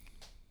date?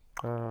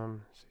 17th?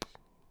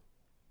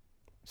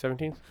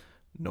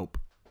 Nope.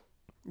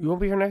 You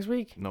won't be here next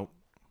week? Nope.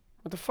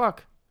 What the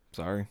fuck?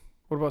 Sorry.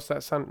 What about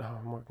that Sunday? Oh,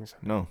 I'm working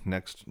Sunday. No,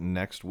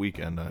 next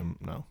weekend I'm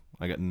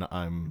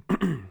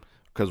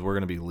because we're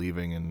gonna be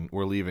leaving, and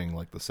we're leaving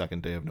like the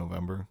second day of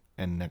November,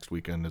 and next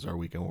weekend is our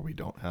weekend where we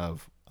don't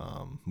have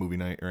movie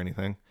night or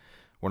anything.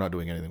 We're not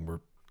doing anything. We're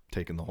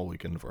taking the whole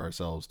weekend for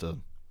ourselves to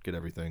get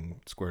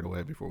everything squared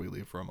away before we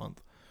leave for a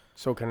month.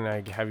 So can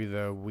I have you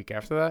the week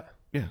after that?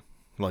 Yeah,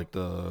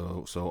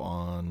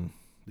 on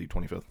the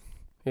 25th.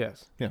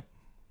 Yes. Yeah.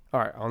 All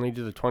right, I'll need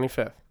you the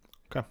 25th.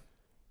 Okay.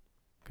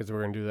 Because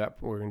we're gonna do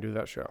that. We're gonna do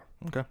that show.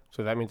 Okay.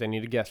 So that means I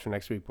need a guest for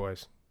next week,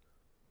 boys.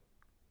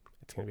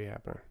 It's gonna be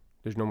happening.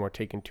 There's no more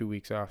taking 2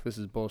 weeks off. This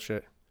is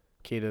bullshit.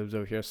 K-Dubs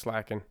over here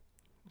slacking.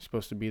 You're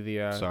supposed to be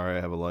the. Sorry,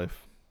 I have a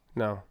life.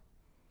 No,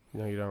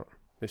 you don't.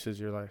 This is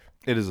your life.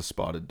 It is a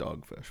spotted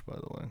dogfish, by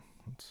the way.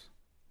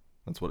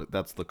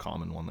 That's the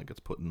common one that gets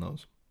put in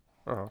those.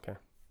 Oh, okay.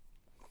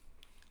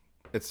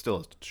 It's still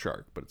a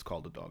shark, but it's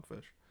called a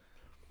dogfish.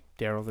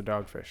 Daryl the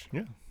dogfish.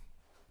 Yeah.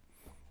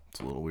 It's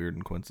a little weird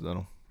and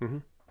coincidental. Mm-hmm.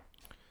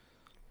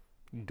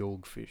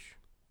 Dogfish.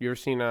 You ever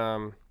seen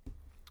Fievel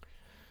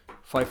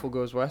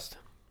Goes West?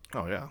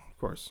 Oh yeah, of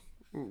course.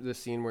 The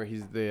scene where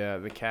he's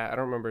the cat. I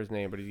don't remember his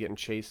name, but he's getting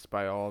chased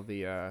by all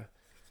the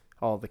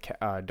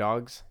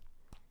dogs,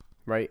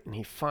 right? And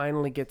he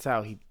finally gets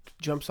out. He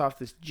jumps off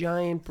this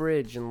giant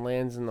bridge and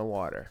lands in the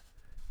water.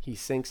 He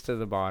sinks to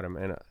the bottom,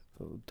 and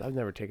I've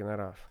never taken that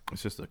off.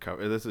 It's just a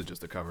cover. This is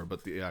just a cover,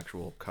 but the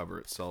actual cover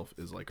itself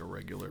is like a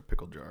regular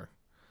pickle jar.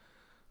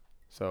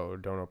 So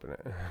don't open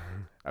it.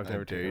 I've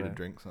never dare taken you to that.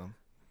 drink some.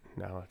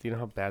 No. Do you know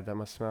how bad that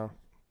must smell?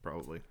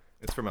 Probably.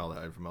 It's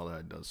formaldehyde.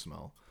 Formaldehyde does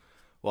smell.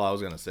 Well, I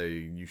was gonna say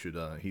you should.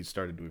 He's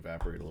started to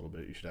evaporate a little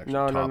bit. You should actually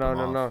top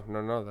him off.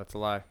 No. That's a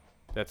lie.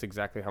 That's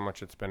exactly how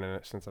much it's been in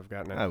it since I've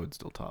gotten it. I would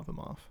still top him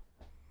off.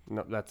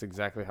 No, that's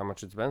exactly how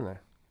much it's been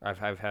there.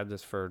 I've had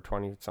this for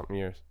 20 something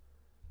years.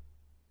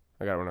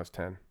 I got it when I was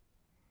 10.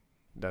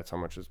 That's how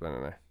much it's been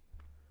in there.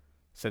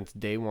 Since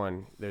day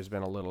one, there's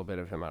been a little bit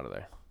of him out of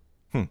there.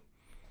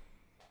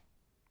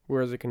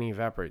 Where is it going to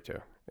evaporate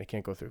to? It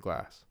can't go through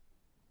glass.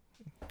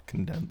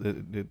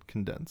 It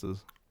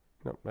condenses.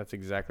 No, that's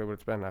exactly what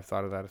it's been. I've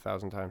thought of that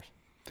 1,000 times.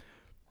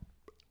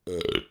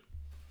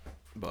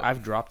 But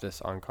I've dropped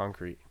this on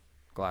concrete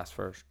glass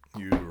first.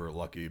 you were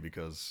lucky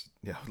because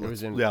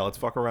let's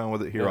fuck around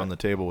with it here Yeah. on the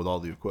table with all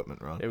the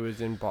equipment, Ron. It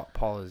was in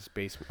Paula's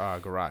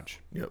garage.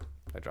 Yep.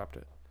 I dropped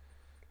it.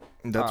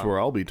 That's where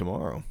I'll be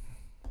tomorrow.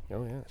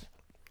 Oh, yes.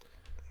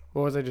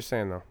 What was I just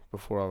saying, though,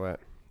 before all that?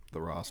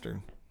 The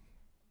roster.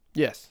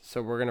 Yes.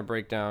 So we're going to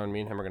break down,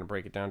 me and him are going to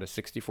break it down to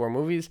 64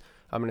 movies.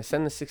 I'm going to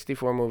send the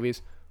 64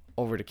 movies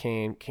over to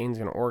Kane. Kane's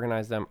going to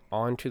organize them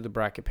onto the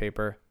bracket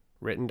paper,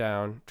 written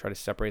down, try to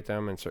separate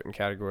them in certain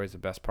categories, the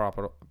best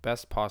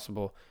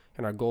possible.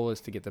 And our goal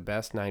is to get the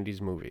best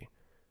 90s movie.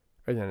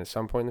 And then at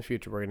some point in the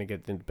future, we're going to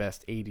get the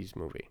best 80s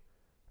movie.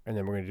 And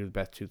then we're going to do the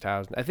best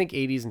 2000s. I think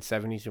 80s and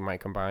 70s we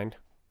might combine.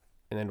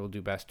 And then we'll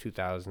do best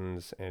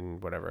 2000s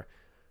and whatever.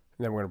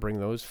 And then we're going to bring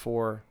those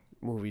 4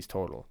 movies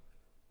total,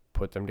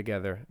 put them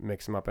together,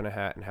 mix them up in a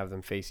hat, and have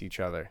them face each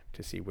other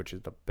to see which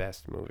is the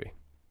best movie.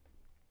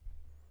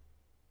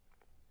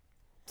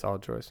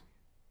 Solid choice.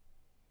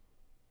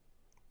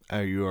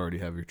 You already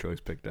have your choice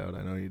picked out.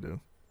 I know you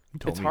do. You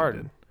told It's me hard.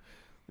 You did.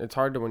 It's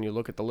hard to when you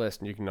look at the list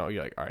and you can know,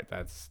 you're like, all right,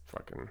 that's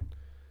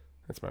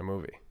my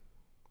movie.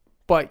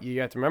 But you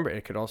have to remember,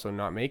 it could also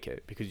not make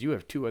it because you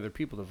have 2 other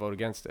people to vote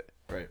against it.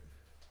 Right.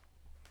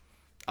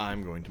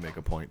 I'm going to make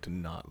a point to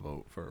not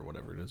vote for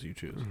whatever it is you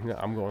choose. No,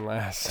 I'm going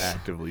last.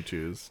 Actively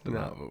choose to No.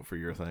 not vote for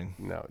your thing.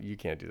 No, you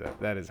can't do that.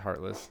 That is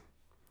heartless.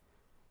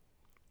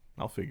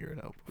 I'll figure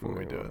it out before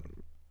we do it.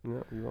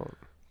 No, you won't.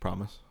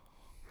 Promise?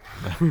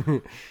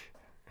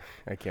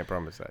 I can't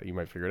promise that. You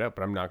might figure it out,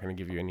 but I'm not going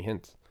to give you any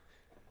hints.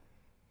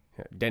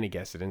 Yeah, Denny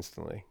guessed it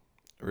instantly.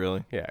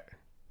 Really? Yeah.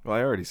 Well,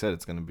 I already said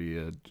it's going to be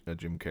a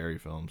Jim Carrey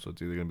film, so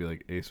it's either going to be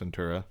like Ace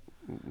Ventura.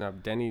 No,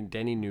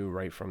 Denny knew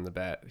right from the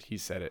bat. He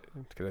said it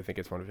because I think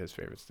it's one of his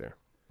favorites there.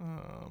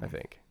 I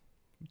think.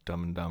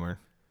 Dumb and Dumber.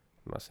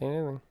 I'm not saying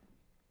anything.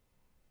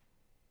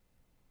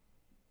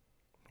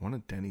 One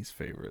of Denny's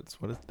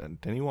favorites. What is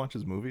Denny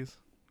watches movies?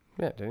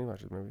 Yeah, Denny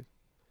watches movies.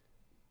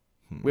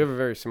 We have a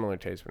very similar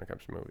taste when it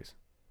comes to movies.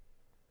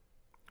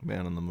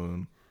 Man on the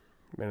Moon.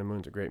 Man on the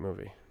Moon's a great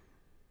movie.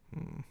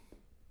 I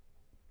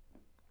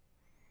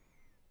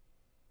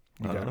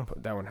don't know.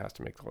 That one has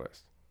to make the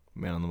list.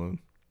 Man on the Moon.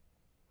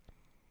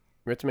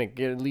 We have to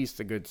get at least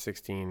a good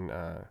 16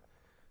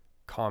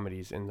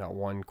 comedies in that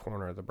one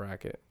corner of the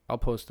bracket. I'll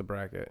post the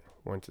bracket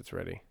once it's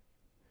ready.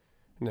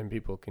 And then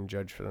people can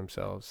judge for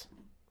themselves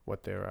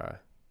what their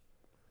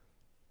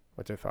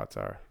thoughts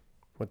are,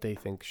 what they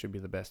think should be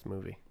the best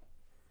movie.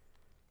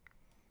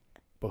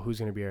 But who's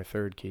going to be our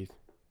third, Keith?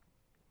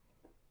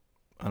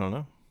 I don't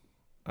know.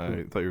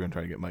 I thought you were going to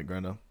try to get Mike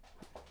Grendo.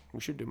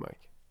 We should do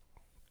Mike.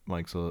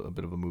 Mike's a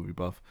bit of a movie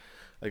buff.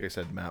 Like I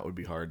said, Matt would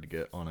be hard to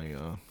get on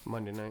a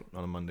Monday night.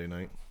 On a Monday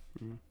night.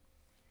 It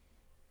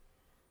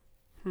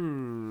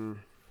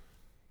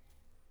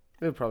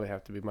would probably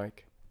have to be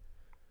Mike.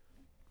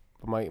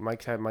 But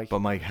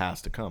Mike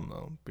has to come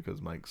though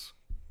because Mike's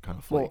kind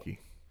of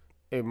flaky.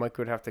 Mike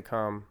would have to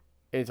come.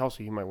 It's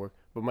also he might work,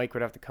 but Mike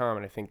would have to come,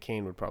 and I think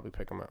Kane would probably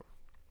pick him up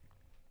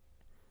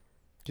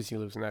because he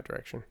lives in that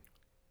direction.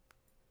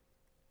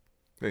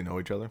 They know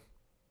each other.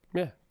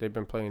 Yeah, they've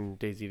been playing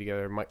DayZ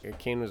together.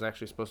 Kane was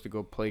actually supposed to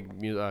go play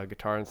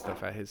guitar and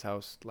stuff at his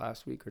house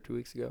last week or 2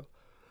 weeks ago,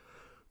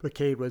 but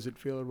Kane wasn't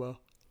feeling well,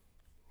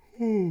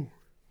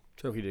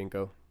 so he didn't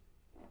go.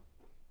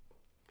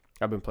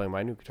 I've been playing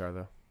my new guitar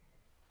though.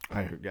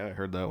 I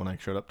heard that when I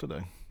showed up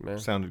today. Yeah.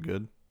 Sounded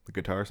good. The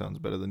guitar sounds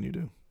better than you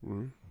do.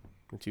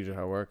 That's usually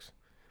how it works.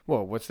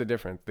 Well, what's the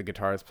difference? The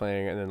guitar is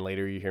playing, and then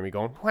later you hear me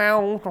going,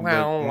 wow,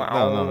 wow,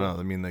 wow. No.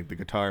 I mean, like, the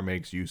guitar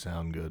makes you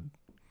sound good.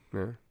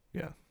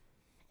 Yeah.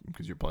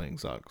 Because your playing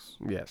sucks.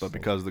 Yes. But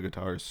because the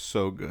guitar is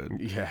so good,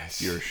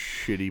 yes, your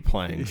shitty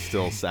playing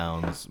still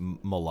sounds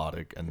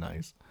melodic and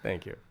nice.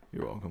 Thank you.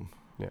 You're welcome.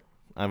 Yeah.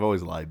 I've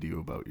always lied to you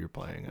about your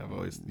playing.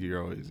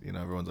 You're always,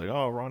 everyone's like,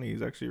 oh, Ronnie,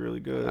 he's actually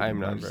really good. I'm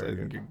not very I good.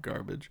 think you're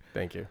garbage.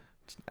 Thank you.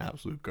 It's an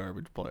absolute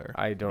garbage player.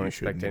 I don't you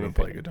expect shouldn't anything. even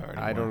play guitar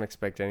anymore. I don't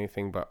expect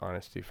anything but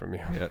honesty from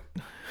you. Yeah.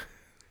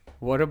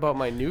 What about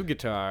my new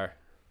guitar?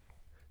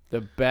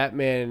 The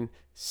Batman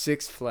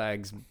Six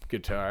Flags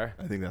guitar.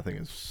 I think that thing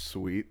is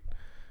sweet,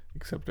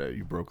 except that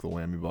you broke the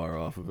whammy bar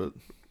off of it.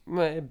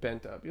 It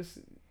bent up. You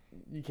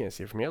can't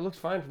see it from here. It looks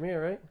fine from here,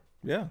 right?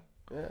 Yeah.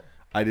 Yeah.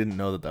 I didn't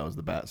know that was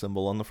the bat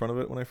symbol on the front of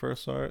it when I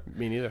first saw it.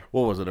 Me neither.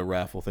 What was it, a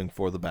raffle thing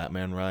for the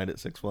Batman ride at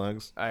Six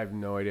Flags? I have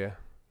no idea.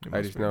 It I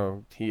must just be.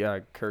 know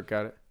Kurt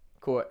got it.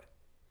 Quit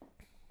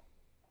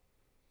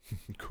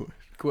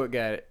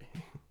got it.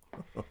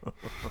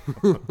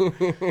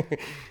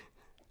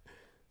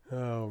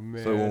 Oh,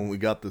 man. So when we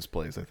got this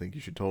place, I think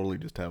you should totally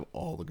just have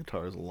all the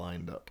guitars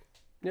lined up.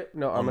 Yep.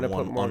 No, I'm going to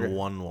put more. On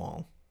one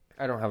wall.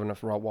 I don't have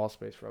enough raw wall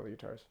space for all the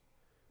guitars.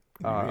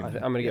 I'm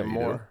going to get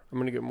more. I'm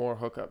going to get more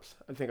hookups.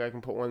 I think I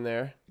can put one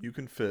there. You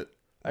can fit.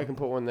 I can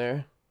put one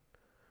there.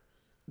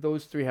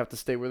 Those 3 have to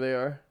stay where they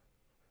are.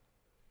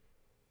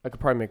 I could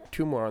probably make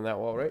 2 more on that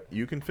wall, right?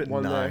 You can fit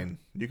One 9.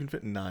 You can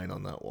fit 9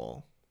 on that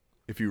wall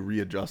if you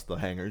readjust the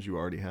hangers you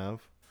already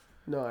have.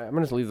 No, I'm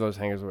going to leave those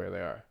hangers where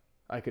they are.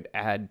 I could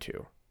add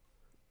 2.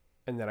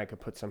 And then I could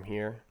put some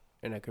here.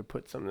 And I could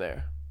put some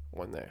there.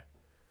 1 there.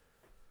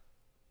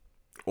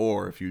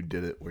 Or if you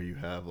did it where you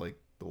have like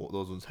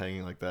those ones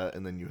hanging like that,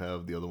 and then you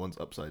have the other ones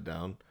upside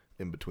down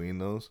in between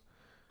those.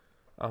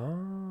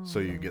 Oh. So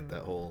you get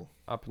that whole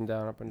up and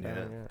down, yeah. I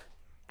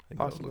think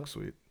that would look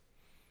sweet.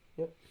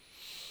 Yep.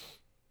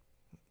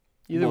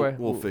 Either way,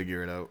 we'll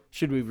figure it out.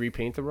 Should we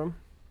repaint the room?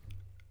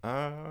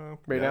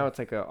 Right now it's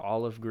like a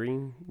olive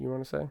green. You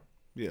want to say?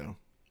 Yeah.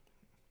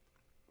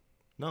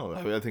 No,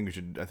 I think we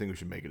should. I think we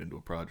should make it into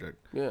a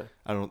project. Yeah.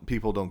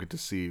 People don't get to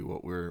see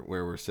where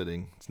we're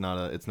sitting. It's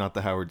not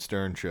the Howard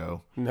Stern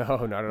show.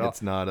 No, not at all.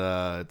 It's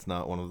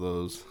not one of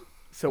those.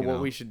 So what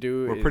we should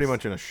do we're is pretty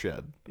much in a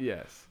shed.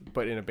 Yes,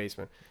 but in a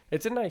basement.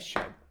 It's a nice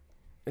shed.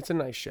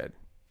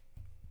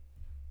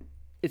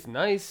 It's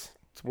nice.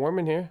 It's warm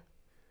in here.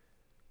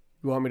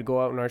 You want me to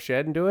go out in our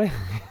shed and do it?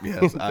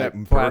 Yes, I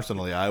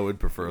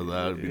would prefer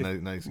that. It'd be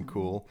nice and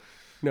cool.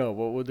 No,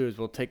 what we'll do is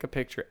we'll take a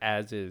picture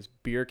as is,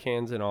 beer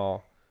cans and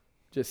all,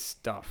 just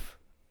stuff,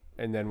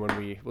 and then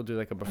when we'll do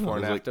like a before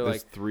and after.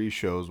 There's 3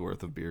 shows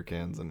worth of beer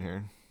cans in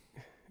here.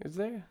 Is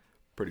there?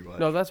 Pretty much.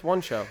 No, that's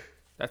one show.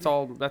 That's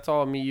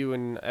all. Me, you,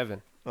 and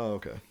Evan. Oh,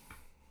 okay.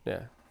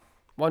 Yeah,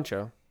 one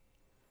show.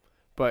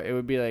 But it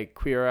would be like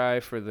Queer Eye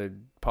for the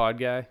pod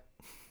guy.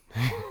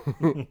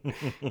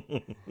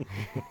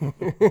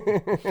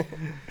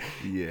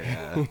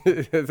 Yeah.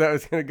 That's how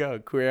it's gonna go.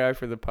 Queer Eye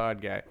for the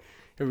pod guy.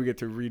 And we get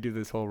to redo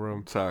this whole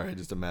room. Sorry, I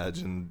just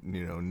imagine,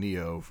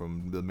 Neo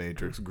from The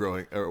Matrix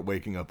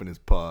waking up in his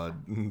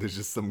pod. There's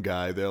just some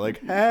guy there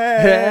like,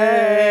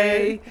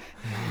 hey!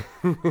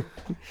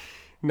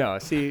 No,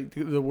 see,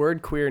 the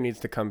word queer needs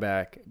to come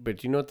back. But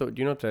do you know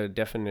what the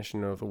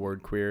definition of the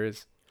word queer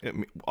is?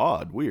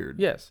 Odd, weird.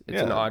 Yes,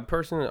 it's an odd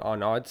person,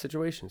 an odd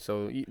situation.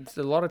 So it's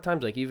a lot of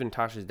times, like even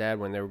Tasha's dad,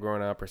 when they were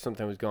growing up or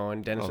something was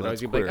going, Dennis would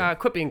always be like,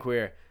 quit being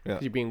queer. Yeah.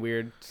 You're being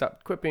weird.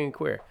 Stop, quit being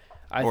queer.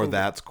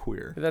 That's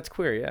queer. That's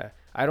queer, yeah.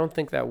 I don't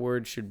think that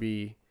word should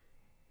be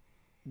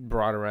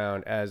brought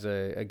around as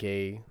a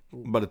gay.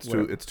 But it's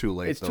too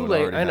late. It's too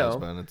late. I know.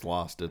 It's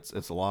lost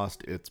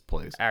its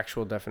place.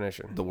 Actual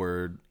definition. The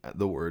word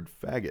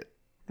faggot.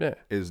 Yeah.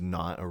 Is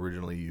not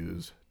originally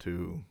used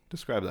to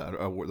describe that.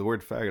 The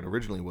word faggot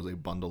originally was a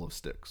bundle of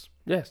sticks.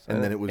 Yes.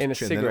 And then it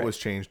was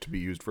changed to be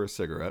used for a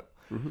cigarette,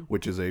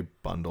 which is a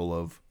bundle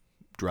of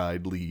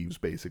dried leaves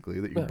basically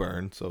that you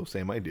burn. So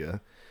same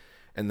idea.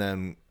 And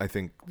then I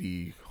think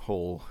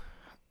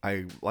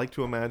I like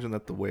to imagine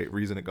that the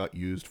reason it got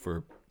used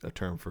for a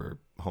term for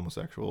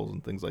homosexuals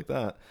and things like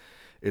that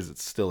is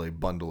it's still a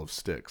bundle of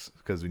sticks,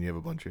 because when you have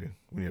a bunch of gay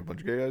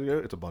guys,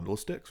 it's a bundle of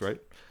sticks, right?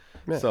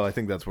 Yeah. So I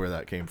think that's where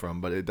that came from.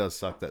 But it does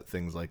suck that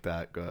things like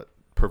that got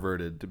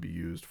perverted to be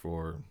used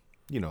for,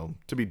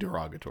 to be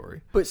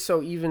derogatory. But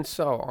so even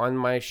so, on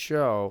my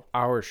show,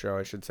 our show,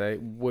 I should say,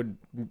 would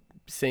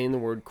saying the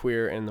word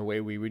queer and the way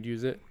we would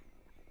use it,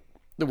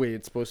 the way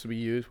it's supposed to be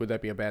used, would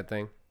that be a bad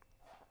thing?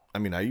 I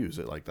mean, I use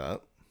it like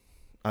that.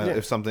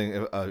 If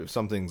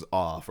something's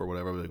off or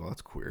whatever, I'll be like, well,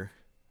 that's queer.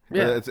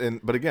 Yeah.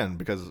 But again,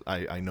 because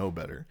I know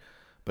better.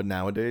 But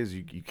nowadays,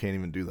 you can't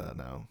even do that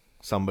now.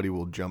 Somebody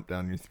will jump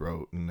down your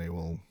throat and they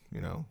will,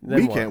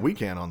 we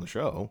can't on the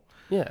show.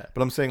 Yeah.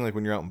 But I'm saying, like,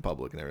 when you're out in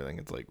public and everything,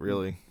 it's like,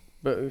 really?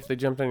 But if they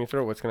jump down your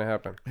throat, what's going to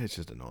happen? It's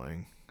just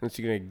annoying. Unless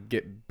you're going to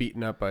get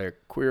beaten up by a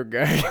queer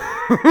guy.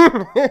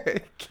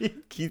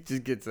 Keith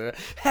just gets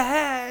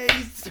hey,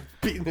 he's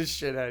beating the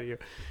shit out of you.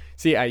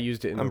 See, I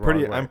used it in the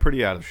wrong way. I'm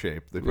pretty out of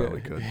shape. They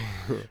probably could.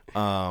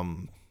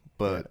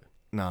 But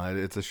no,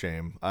 it's a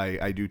shame.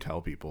 I do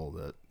tell people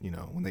that,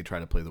 when they try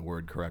to play the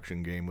word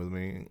correction game with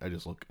me, I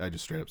just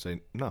straight up say,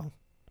 no,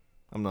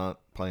 I'm not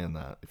playing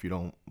that. If you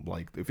don't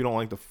like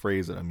the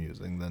phrase that I'm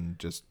using, then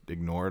just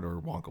ignore it or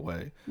walk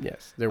away.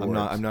 Yes, I'm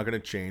not going to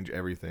change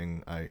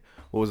everything.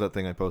 What was that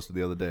thing I posted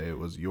the other day? It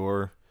was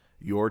your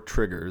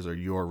triggers are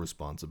your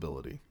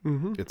responsibility.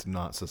 Mm-hmm. It's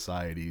not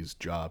society's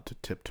job to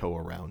tiptoe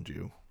around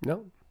you.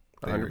 No.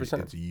 100%.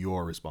 It's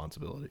your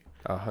responsibility.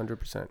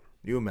 100%.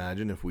 You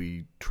imagine if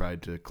we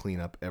tried to clean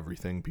up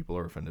everything people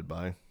are offended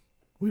by,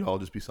 we'd all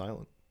just be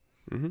silent.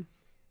 Mm-hmm. And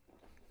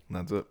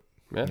that's it.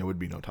 Yeah. There would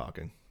be no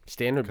talking.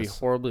 Stan would be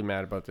horribly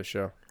mad about the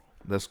show.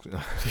 That's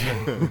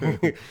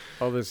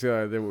all this,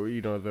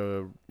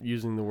 the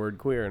using the word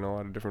queer in a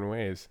lot of different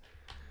ways.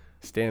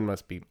 Stan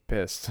must be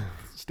pissed.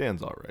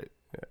 Stan's all right.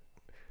 Yeah.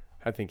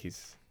 I think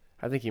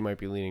he might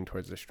be leaning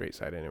towards the straight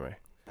side anyway.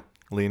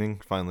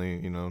 Leaning,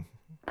 finally,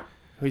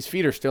 His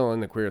feet are still on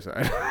the queer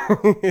side.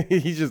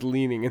 He's just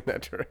leaning in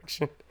that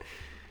direction.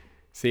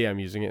 See, I'm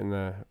using it in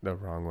the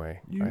wrong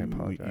way. I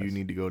apologize. You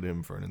need to go to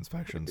him for an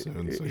inspection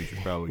soon, so you should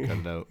probably cut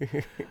it out.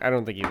 I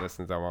don't think he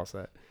listens. I'm all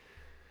set.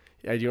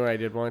 Yeah, do you know what I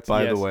did once?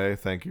 By the way,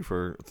 thank you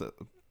for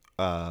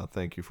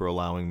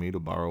allowing me to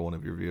borrow one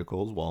of your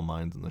vehicles while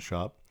mine's in the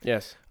shop.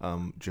 Yes.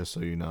 Just so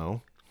you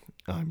know,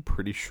 I'm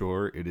pretty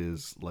sure it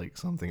is like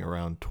something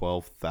around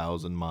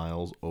 12,000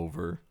 miles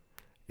over.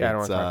 Yeah, I don't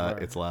want to talk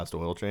about its last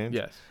oil change.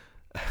 Yes.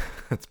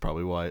 That's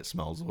probably why it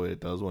smells the way it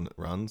does when it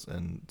runs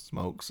and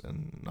smokes.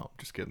 And no,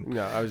 just kidding.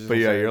 No, I was just But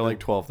gonna yeah, say you're that- like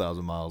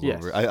 12,000 miles Yes.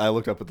 over. I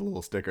looked up at the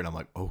little sticker and I'm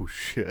like, oh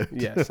shit.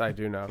 Yes, I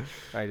do know.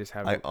 I just I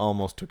haven't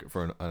almost took it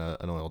for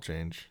an oil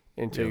change.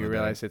 until the you other day.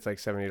 realize it's like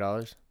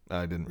 $70.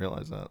 I didn't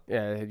realize that.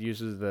 Yeah, it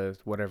uses the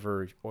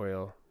whatever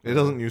oil. It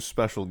doesn't use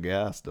special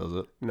gas, does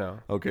it? No,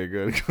 Okay,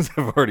 good, because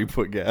I've already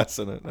put gas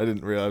in it. I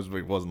didn't realize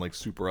it wasn't like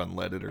super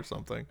unleaded or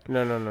something.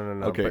 no.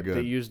 Okay, but good.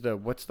 They use the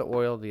what's the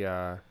oil? The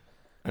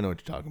I know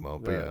what you're talking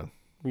about, but yeah,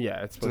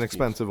 yeah, it's an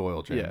expensive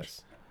oil change.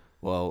 Yes,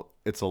 Well,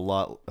 it's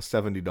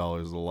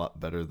 $70 is a lot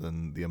better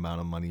than the amount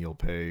of money you'll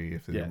pay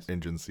if the Yes.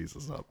 engine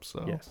seizes up.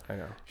 So yes, I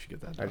know. you should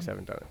get that I done. just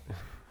haven't done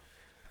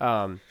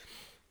it.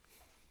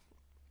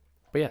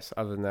 But yes,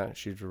 other than that,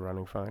 she's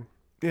running fine.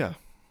 Yeah,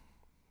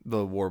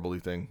 the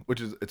warbly thing,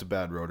 it's a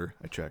bad rotor.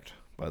 I checked,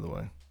 by the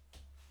way.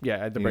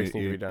 Yeah, the brakes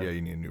need to be done. Yeah,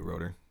 you need a new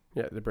rotor.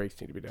 Yeah, the brakes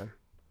need to be done.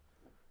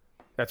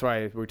 That's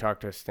why we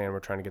talked to Stan. We're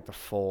trying to get the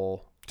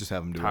full Just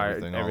have them do tire,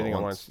 everything everything all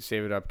at at once.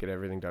 Save it up, get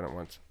everything done at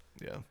once.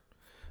 Yeah,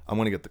 I'm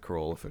gonna get the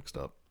Corolla fixed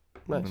up.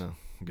 I'm Nice. gonna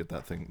get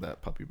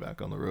that puppy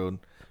back on the road.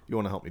 You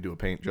want to help me do a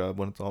paint job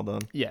when it's all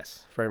done?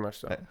 Yes, very much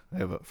so. I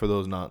have for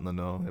those not in the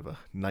know, I have a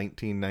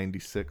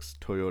 1996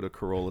 Toyota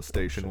Corolla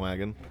station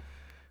wagon.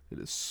 It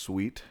is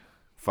sweet.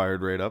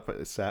 Fired right up.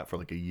 It sat for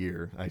like a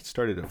year. I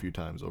started a few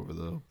times over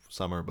the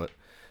summer, but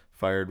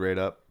fired right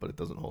up. But it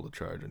doesn't hold a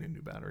charge. I need a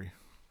new battery.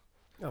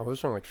 Oh,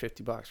 those are only like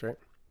 $50, right?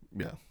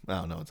 Yeah.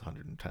 Oh no, it's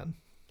 110.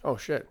 Oh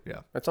shit.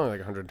 Yeah. That's only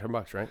like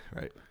 $110, right?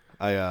 Right.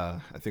 I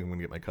think I'm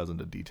gonna get my cousin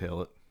to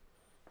detail it.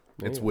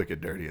 It's Yeah. wicked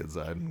dirty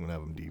inside. I'm gonna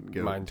have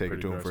him Mine's take it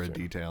pretty to him for gross, a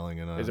too. detailing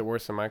and. Is it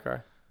worse than my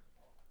car?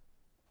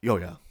 Oh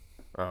yeah.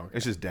 Oh, okay.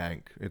 It's just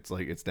dank. It's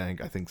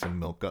dank. I think some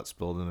milk got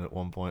spilled in it at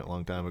one point a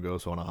long time ago.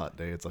 So on a hot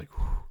day, it's like,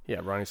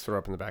 Yeah, Ronnie's threw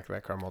up in the back of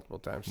that car multiple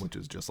times. which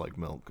is just like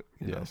milk.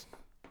 You Yes.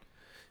 know?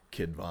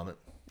 Kid vomit.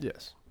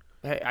 Yes.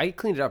 Hey, I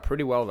cleaned it up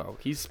pretty well though.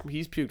 He's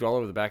puked all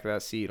over the back of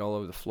that seat, all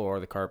over the floor,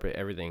 the carpet,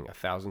 everything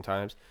 1,000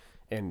 times,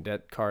 and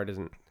that car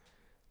doesn't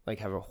like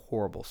have a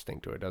horrible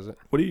stink to it, does it?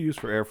 What do you use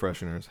for air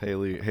fresheners?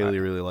 Haley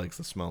really likes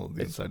the smell of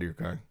the inside of your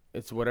car.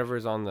 It's whatever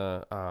is on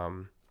the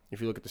if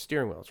you look at the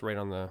steering wheel, it's right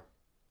on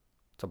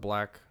it's a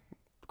black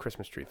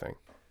Christmas tree thing.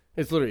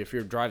 It's literally if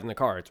you're driving the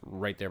car, it's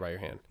right there by your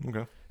hand.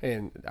 Okay.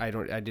 And I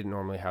didn't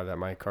normally have that.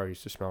 My car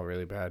used to smell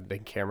really bad. Then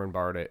Cameron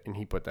borrowed it and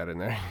he put that in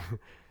there.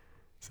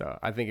 So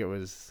I think it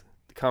was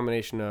the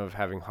combination of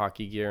having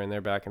hockey gear in there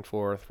back and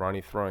forth,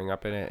 Ronnie throwing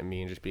up in it, and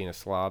me just being a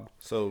slob.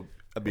 So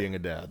being a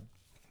dad,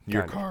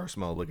 your Kinda. car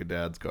smelled like a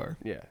dad's car.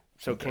 Yeah.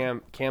 So Okay.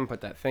 Cam put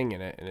that thing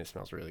in it and it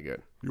smells really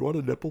good. You want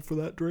a nipple for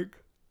that drink?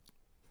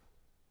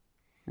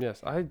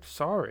 Yes, I'm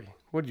sorry.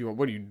 What do you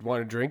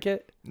want to drink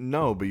it?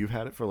 No, but you've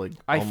had it for like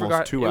I almost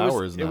forgot 2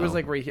 hours now. It was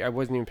like right here. I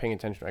wasn't even paying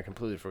attention. I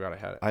completely forgot I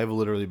had it. I've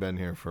literally been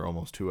here for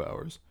almost 2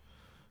 hours,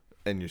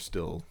 and you're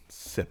still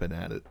sipping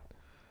at it.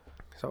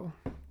 So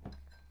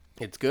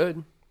it's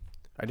good.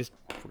 I just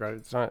forgot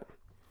it's not.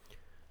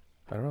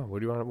 I don't know. What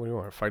do you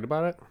want to fight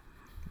about it?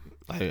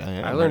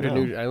 I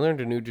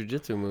learned a new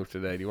jiu-jitsu move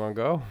today. Do you want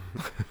to go?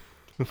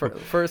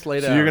 First lay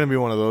down. So you're gonna be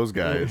one of those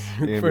guys.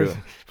 You're gonna be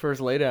First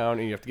lay down,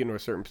 and you have to get into a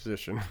certain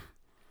position.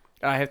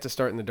 I have to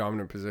start in the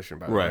dominant position,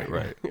 by the way.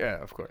 Right.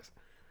 Yeah, of course.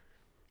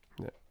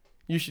 Yeah.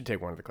 You should take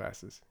one of the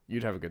classes.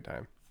 You'd have a good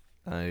time.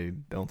 I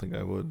don't think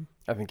I would.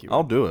 I think you would.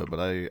 I'll do it, but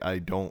I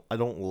don't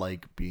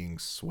like being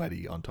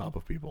sweaty on top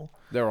of people.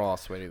 They're all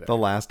sweaty there. The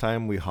last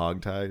time we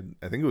hogtied,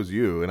 I think it was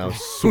you, and I was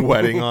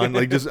sweating on I'm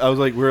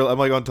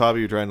like on top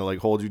of you trying to like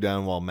hold you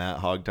down while Matt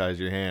hogties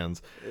your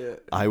hands. Yeah.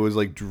 I was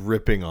like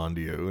dripping onto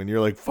you, and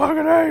you're like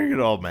fucking hey, you get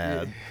all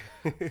mad.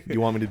 You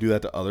want me to do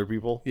that to other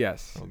people?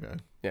 Yes. Okay.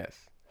 Yes.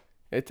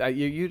 It's I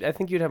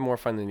think you'd have more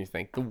fun than you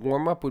think. The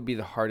warm up would be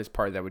the hardest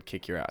part that would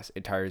kick your ass.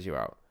 It tires you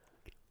out.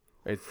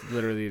 It's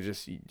literally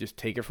just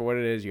take it for what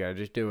it is. You gotta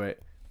just do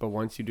it. But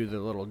once you do the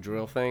little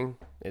drill thing,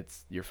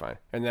 you're fine.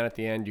 And then at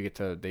the end,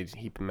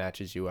 he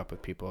matches you up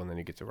with people, and then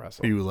you get to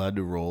wrestle. Are you allowed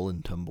to roll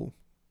and tumble?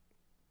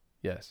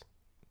 Yes.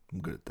 I'm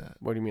good at that.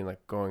 What do you mean,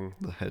 like going?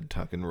 The head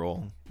tuck and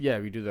roll. Yeah,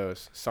 we do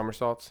those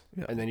somersaults,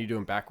 Yeah. and then you do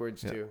them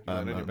backwards too. You I'm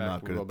land on your back not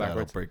and good go at that. I'll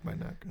backwards. break my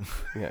neck.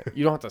 Yeah,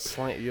 you don't have to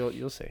slant.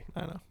 You'll see.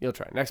 I know. You'll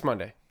try next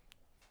Monday.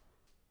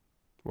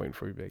 Waiting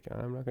for you, Big.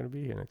 I'm not gonna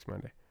be here next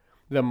Monday.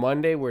 The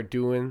Monday we're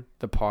doing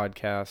the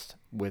podcast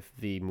with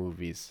the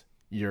movies.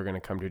 You're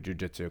gonna come to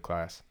jiu-jitsu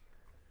class.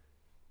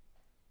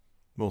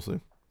 We'll see.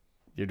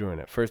 You're doing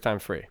it. First time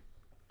free.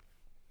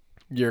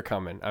 You're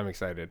coming. I'm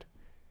excited.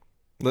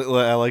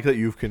 I like that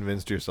you've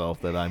convinced yourself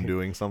that I'm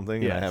doing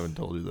something, and I Yes. haven't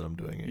told you that I'm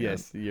doing it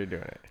Yes, you're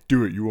doing it. yet.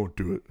 Do it. You won't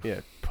do it.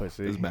 Yeah,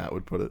 pussy. As Matt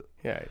would put it.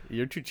 Yeah,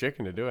 you're too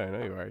chicken to do it. I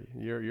know you are.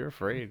 You're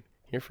afraid.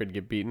 You're afraid to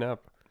get beaten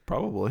up.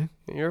 Probably.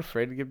 You're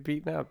afraid to get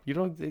beaten up. You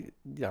don't.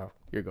 No,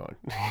 you're going.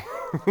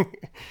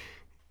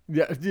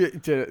 Yeah,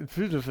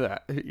 for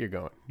that, you're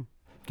going.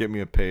 Get me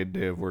a paid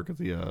day of work at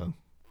the Alright.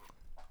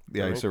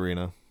 ice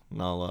arena,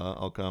 and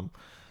I'll come.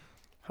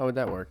 How would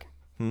that work?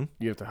 Hmm?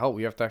 You have to help.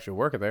 You have to actually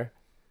work it there.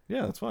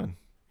 Yeah, that's fine.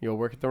 You'll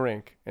work at the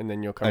rink, and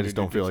then you'll come. I to just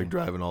don't feel like jujitsu.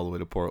 driving all the way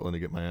to Portland to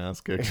get my ass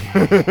kicked.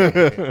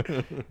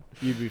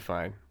 You'd be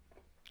fine.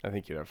 I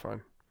think you'd have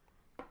fun.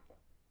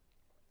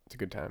 It's a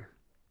good time.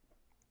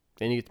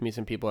 Then you get to meet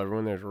some people.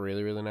 Everyone there's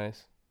really, really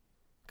nice.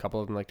 A couple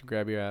of them like to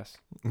grab your ass.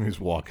 He's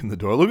walking the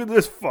door. Look at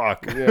this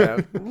fuck. Yeah.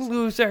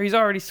 Loser, he's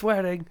already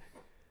sweating.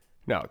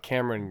 No,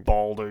 Cameron.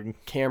 Balding.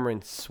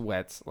 Cameron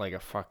sweats like a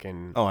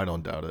fucking... Oh, I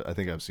don't doubt it. I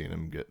think I've seen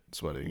him get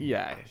sweaty.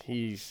 Yeah,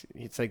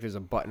 it's like there's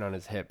a button on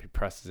his hip. He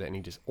presses it and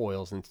he just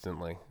oils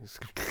instantly.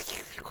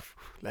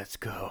 Let's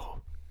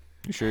go.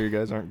 You sure you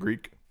guys aren't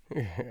Greek?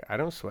 I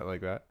don't sweat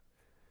like that.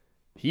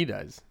 He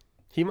does.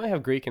 He might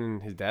have Greek in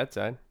his dad's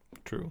side.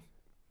 True.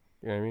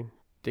 You know what I mean?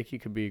 Dickie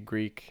could be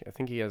Greek. I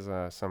think he has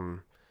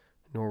some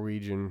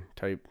Norwegian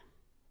type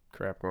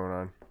crap going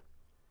on.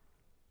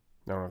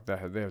 No, that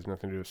has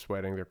nothing to do with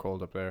sweating. They're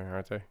cold up there,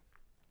 aren't they?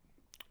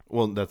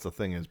 Well, that's the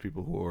thing is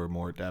people who are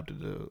more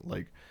adapted to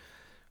like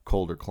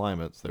colder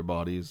climates, their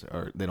bodies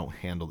they don't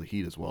handle the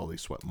heat as well. They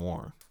sweat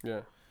more.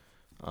 Yeah.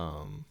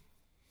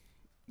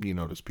 You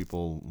notice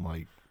people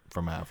like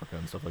from Africa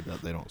and stuff like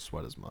that, they don't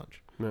sweat as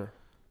much. Yeah.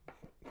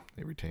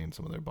 They retain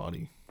some of their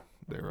body's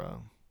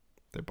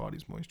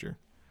moisture.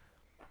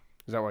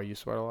 Is that why you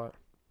sweat a lot?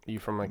 Are you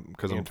from like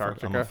Because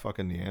Antarctica? I'm a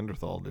fucking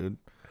Neanderthal, dude.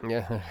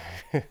 Yeah.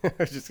 I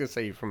was just gonna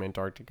say you're from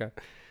Antarctica.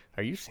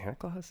 Are you Santa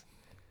Claus?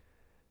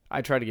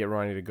 I tried to get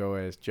Ronnie to go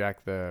as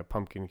Jack the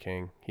Pumpkin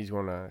King. He's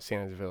going to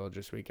Santa's Village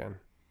this weekend.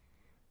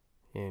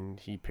 And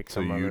he picked So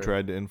some you other...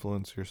 tried to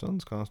influence your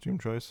son's costume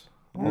choice?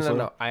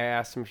 No. I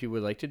asked him if he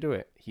would like to do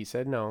it. He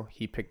said no.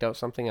 He picked out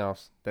something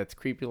else that's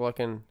creepy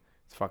looking.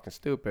 It's fucking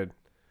stupid.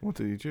 What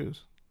did he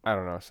choose? I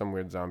don't know. Some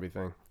weird zombie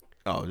thing.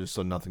 Oh, just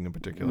so nothing in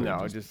particular.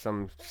 No, just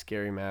some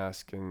scary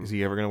mask. And Is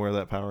he ever gonna wear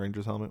that Power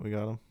Rangers helmet we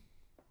got him?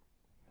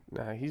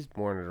 Nah, he's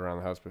worn it around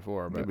the house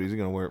before. But, But yeah, but he's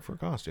gonna wear it for a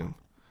costume.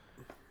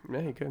 yeah,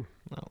 he could.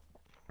 No.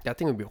 That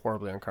thing would be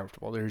horribly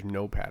uncomfortable. There's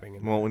no padding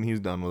in Well, when he's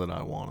done with it,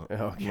 I want it.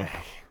 there. Okay.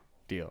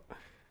 Deal.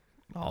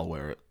 I'll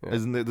wear it. Yeah.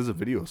 Isn't there's a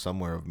video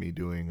somewhere of me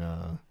doing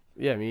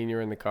Yeah, me and you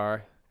are in the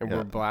car, and Yeah.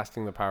 we're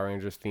blasting the Power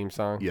Rangers theme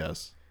song.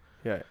 yes.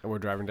 Yeah, and we're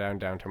driving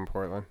downtown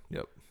Portland.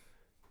 Yep.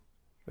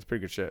 That's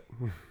pretty good shit.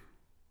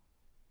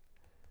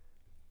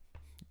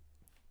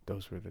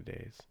 Those were the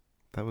days.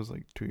 That was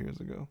like 2 years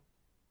ago.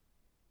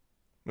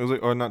 It was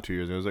like, or not 2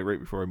 years ago. It was like right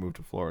before I moved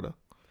to Florida.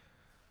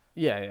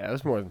 Yeah, it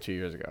was more than 2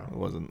 years ago. It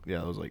wasn't.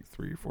 Yeah, it was like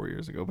 3 or 4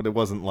 years ago. But it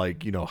wasn't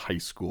like high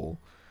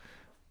school.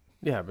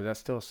 Yeah, but that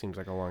still seems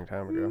like a long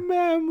time ago.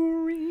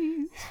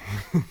 Memories.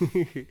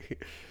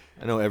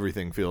 I know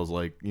everything feels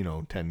like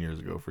 10 years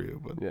ago for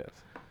you, but Yes.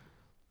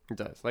 It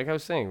does. Like I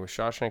was saying, with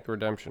Shawshank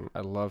Redemption, I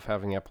love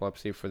having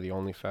epilepsy for the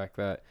only fact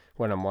that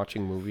when I'm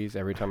watching movies,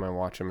 every time I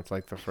watch them, it's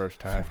like the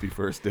first time.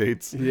 51st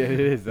dates Yeah, it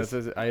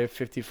is. I have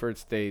 50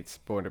 first dates,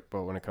 but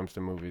when it comes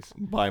to movies.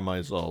 by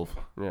myself.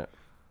 Yeah.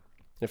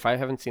 If I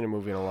haven't seen a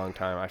movie in a long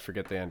time, I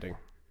forget the ending.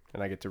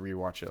 And I get to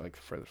rewatch it like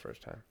for the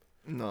first time.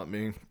 Not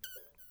me.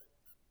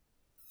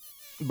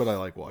 But I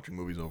like watching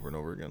movies over and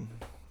over again.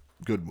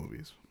 Good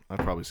movies. I've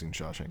probably seen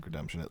Shawshank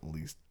Redemption at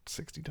least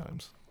 60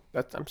 times.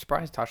 I'm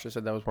surprised Tasha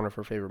said that was one of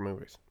her favorite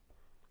movies.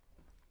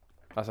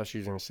 I thought she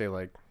was going to say,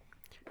 like,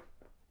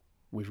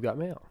 We've Got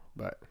Mail.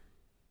 But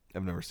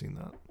I've never seen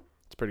that.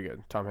 it's pretty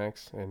good. Tom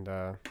Hanks and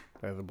the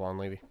blonde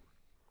lady.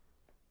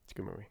 It's a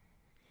good movie.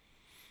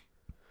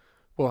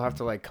 We'll have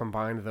to, like,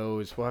 combine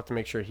those. We'll have to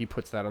make sure he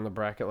puts that on the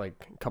bracket,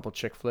 like, a couple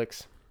chick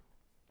flicks.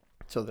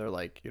 So they're,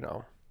 like,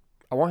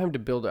 I want him to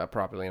build it up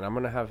properly. And I'm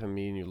going to have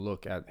me and you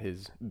look at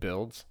his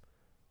builds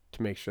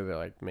to make sure they,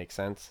 like, make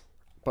sense.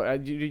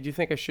 But do you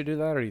think I should do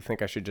that? Or do you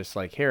think I should just,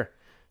 like,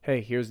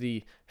 here's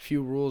the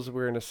few rules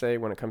we're going to say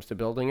when it comes to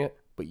building it.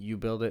 But you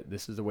build it.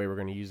 This is the way we're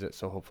going to use it.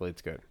 So hopefully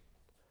it's good.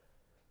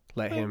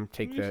 Let him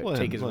take his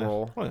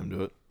role. Let him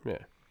do it. Yeah.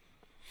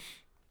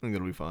 I think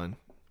it'll be fine.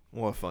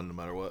 We'll have fun no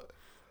matter what.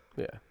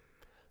 Yeah.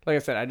 Like I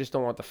said, I just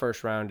don't want the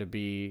first round to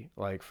be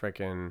like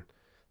freaking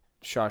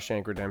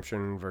Shawshank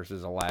Redemption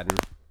versus Aladdin.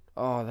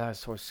 Oh, that's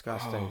so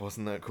disgusting. Oh,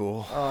 wasn't that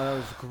cool? Oh, that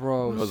was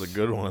gross. That was a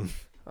good one.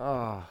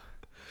 Oh.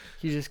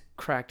 He just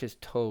cracked his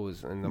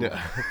toes in the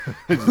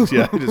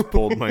Yeah. I just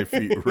pulled my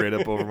feet right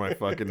up over my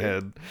fucking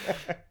head.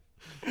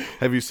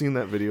 Have you seen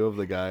that video of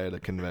the guy at a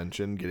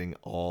convention getting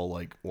all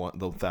like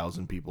the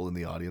 1,000 people in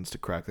the audience to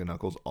crack their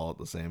knuckles all at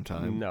the same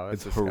time? No,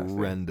 it's disgusting.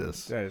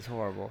 horrendous. That is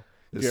horrible.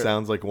 It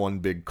sounds like one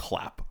big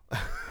clap.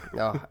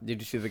 Oh,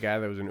 did you see the guy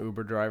that was an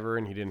Uber driver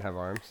and he didn't have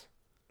arms?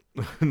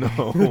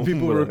 No.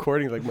 People were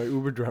recording like my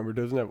Uber driver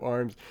doesn't have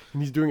arms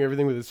and he's doing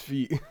everything with his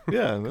feet.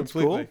 Yeah, that's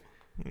Completely.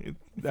 cool.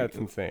 That's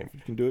insane. If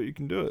you can do it, you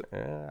can do it.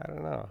 I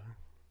don't know.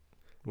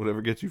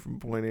 Whatever gets you from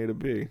point A to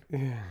B.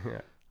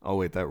 Yeah. Oh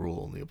wait, that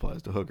rule only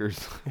applies to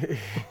hookers.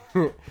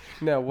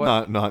 Now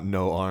what? Not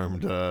no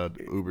armed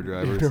Uber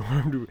drivers.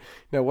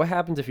 Now what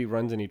happens if he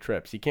runs and he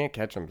trips? He can't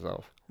catch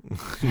himself.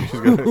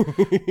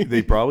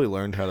 They probably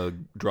learned how to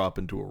drop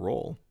into a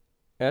roll.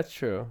 That's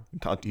true.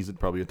 He's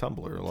probably a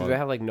tumbler. Do they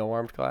have like no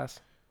armed class?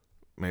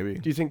 Maybe.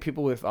 Do you think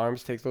people with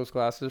arms take those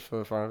classes for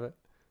the fun of it?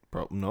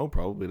 No,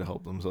 probably to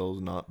help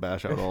themselves not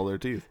bash out all their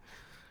teeth.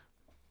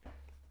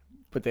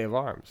 But they have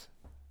arms.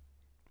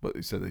 But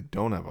you said they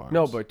don't have arms.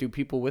 No, but do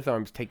people with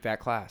arms take that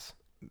class?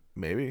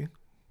 Maybe.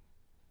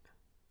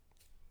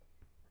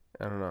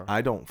 I don't know.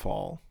 I don't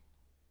fall.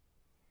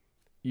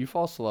 You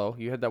fall slow.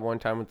 You had that one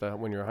time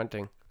when you were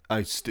hunting.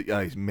 I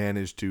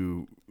managed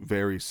to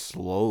very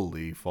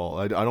slowly fall.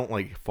 I don't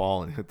like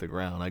fall and hit the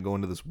ground. I go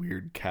into this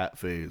weird cat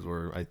phase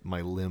where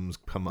my limbs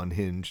come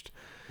unhinged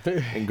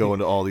and go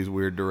into all these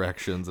weird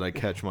directions, and I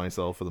catch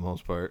myself for the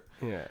most part.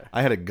 Yeah.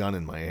 I had a gun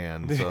in my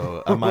hand,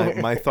 so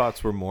my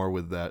thoughts were more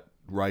with that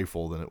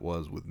rifle than it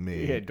was with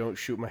me. Yeah, don't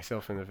shoot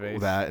myself in the face.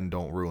 That and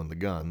don't ruin the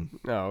gun.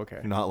 Oh, okay.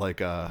 Not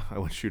like I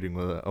went shooting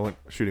with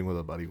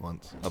a buddy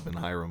once up in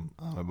Hiram,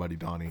 my buddy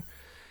Donnie,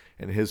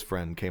 and his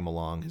friend came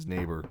along, his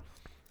neighbor,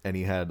 and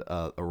he had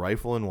a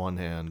rifle in one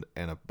hand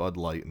and a Bud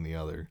Light in the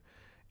other,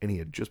 and he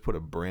had just put a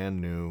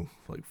brand new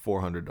like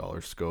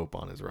 $400 scope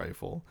on his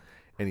rifle,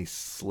 and he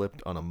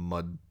slipped on a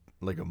mud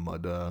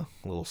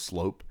little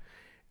slope,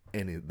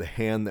 and the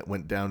hand that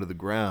went down to the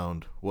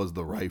ground was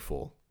the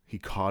rifle. He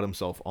caught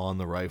himself on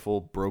the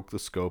rifle, broke the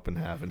scope in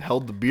half, and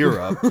held the beer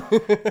up.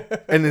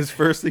 And his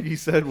first thing he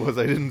said was,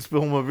 "I didn't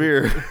spill my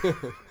beer."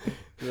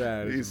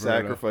 He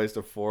sacrificed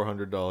a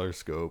 $400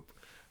 scope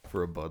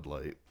for a Bud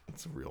Light.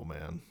 It's a real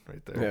man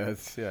right there.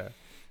 Yeah.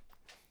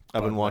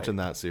 I've been watching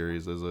that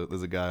series.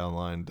 There's a guy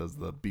online does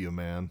the Be a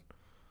Man.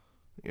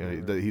 Yeah,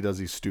 he does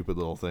these stupid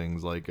little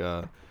things like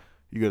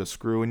you got a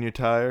screw in your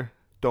tire,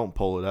 don't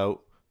pull it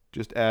out,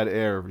 just add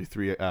air every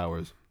 3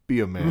 hours. Be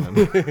a man.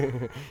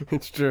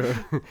 It's true.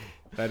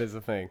 That is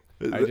a thing.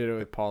 I did it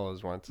with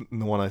Paulo's once.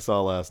 The one I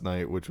saw last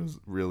night, which was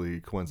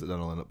really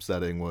coincidental and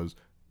upsetting, was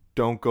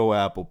don't go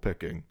apple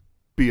picking.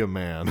 Be a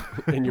man.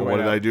 And what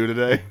did I do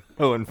today?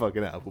 I went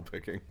fucking apple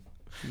picking.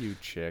 You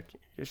chick.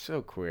 You're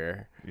so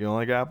queer. You don't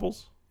like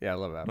apples? Yeah, I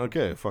love apples.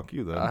 Okay, fuck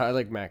you then. I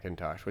like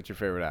Macintosh. What's your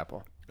favorite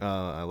apple?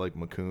 I like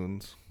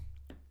Macoons.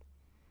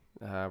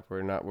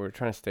 We're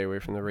trying to stay away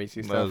from the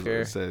racy stuff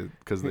here.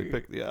 Because they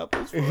pick the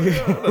apples for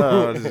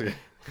you.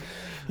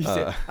 You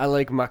say, I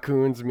like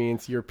Macoons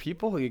means your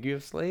people. You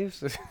have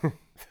slaves.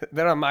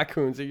 They're not my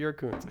coons. They're your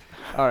coons.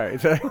 All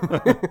right. Did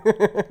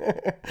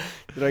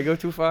I go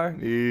too far?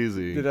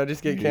 Easy. Did I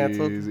just get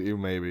canceled? Easy,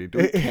 maybe.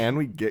 Can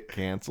we get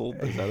canceled?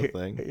 Is that a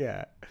thing?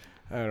 Yeah.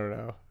 I don't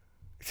know.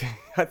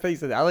 I thought you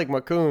said, I like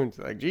Macoons.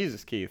 Like,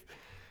 Jesus, Keith.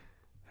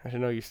 I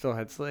didn't know you still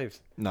had slaves.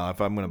 No, if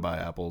I'm going to buy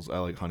apples, I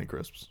like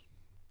Honeycrisps.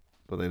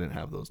 But they didn't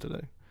have those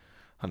today.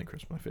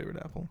 Honeycrisp, my favorite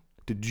apple.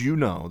 Did you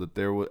know that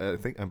there was,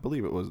 I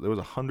believe there was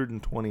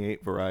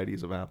 128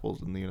 varieties of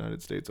apples in the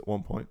United States at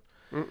one point?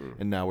 Mm-mm.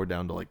 And now we're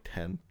down to like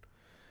 10.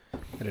 I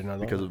didn't know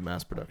because that. of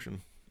mass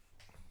production.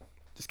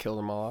 Just kill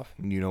them all off?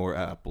 And you know where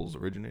apples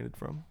originated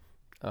from?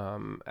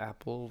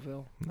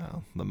 Appleville?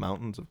 No, the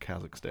mountains of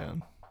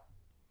Kazakhstan.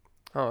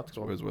 Oh, that's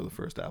cool. Was where the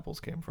first apples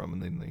came from,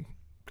 and then they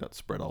got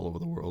spread all over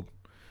the world.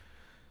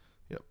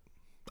 Yep.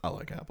 I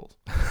like apples.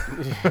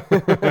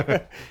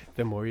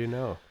 The more you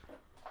know.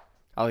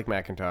 I like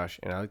Macintosh,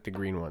 and I like the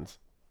green ones.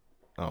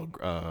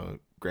 Oh,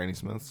 Granny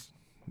Smiths?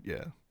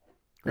 Yeah.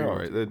 Oh, All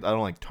right. I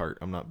don't like tart.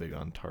 I'm not big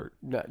on tart.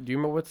 Do you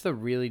remember what's the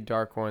really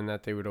dark one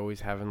that they would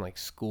always have in like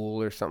school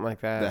or something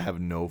like that? That have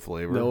no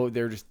flavor. No,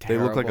 they're just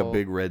terrible. They look like a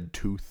big red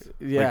tooth.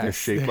 Yeah, like they're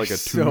shaped like a tooth.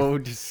 So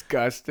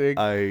disgusting.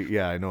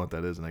 I know what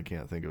that is, and I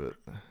can't think of it.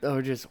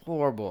 Oh, just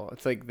horrible.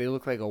 It's like they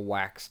look like a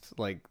waxed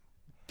like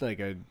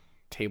a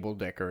table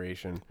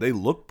decoration. They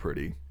look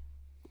pretty,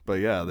 but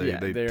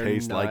they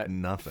taste like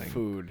nothing.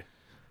 Food.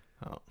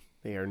 Oh,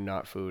 they are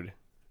not food.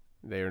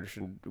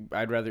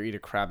 I'd rather eat a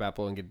crab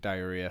apple and get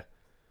diarrhea.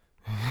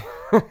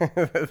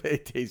 They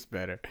taste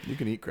better. You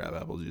can eat crab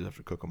apples. You just have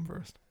to cook them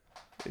first.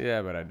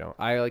 Yeah, but I don't.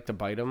 I like to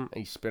bite them,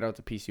 and you spit out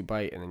the piece you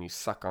bite, and then you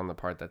suck on the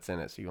part that's in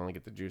it, so you only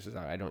get the juices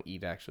out. I don't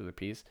eat actually the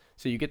piece.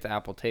 So you get the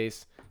apple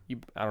taste.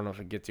 I don't know if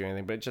it gets you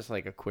anything, but it's just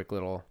like a quick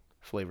little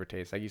flavor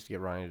taste. I used to get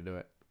Ryan to do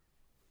it.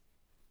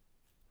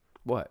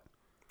 What?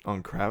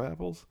 On crab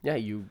apples? Yeah,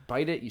 you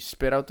bite it, you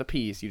spit out the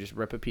piece, you just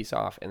rip a piece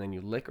off, and then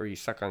you lick or you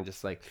suck on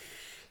just like,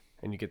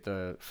 and you get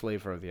the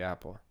flavor of the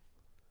apple.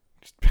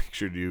 Just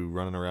pictured you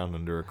running around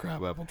under a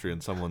crab apple tree in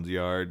someone's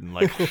yard and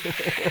like.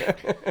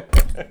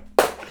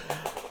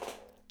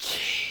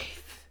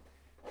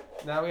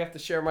 Now we have to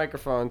share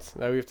microphones.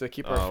 Now we have to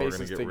keep our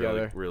faces get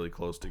together. Really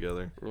close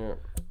together. Yeah.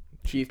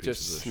 Keith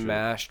just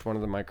smashed one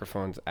of the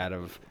microphones out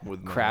of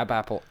crab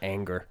apple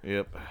anger.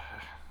 Yep.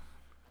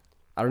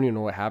 I don't even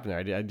know what happened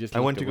there. I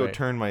went to go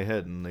turn my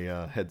head and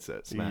the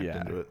headset smacked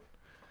into it.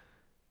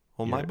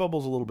 Well, my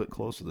bubble's a little bit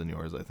closer than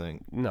yours, I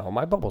think. No,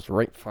 my bubble's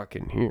right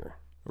fucking here.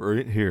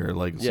 Right here,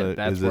 like, yeah,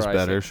 so is this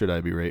better? Should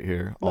I be right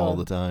here all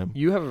the time?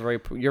 You have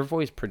your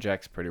voice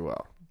projects pretty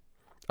well.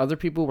 Other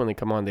people, when they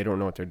come on, they don't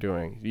know what they're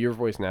doing. Your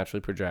voice naturally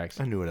projects.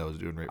 I knew what I was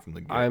doing right from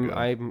the get-go.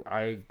 I'm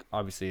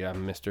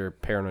Mr.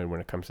 Paranoid when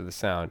it comes to the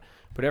sound,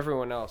 but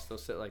everyone else, they'll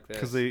sit like this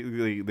because they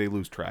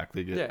lose track.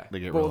 They get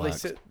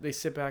relaxed. They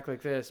sit back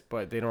like this,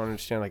 but they don't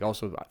understand. Like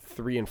also,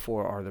 3 and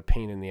 4 are the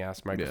pain in the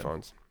ass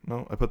microphones. Yeah.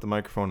 No, I put the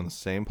microphone in the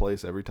same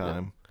place every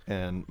time. Yeah.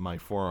 and my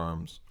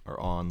forearms are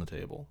on the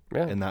table.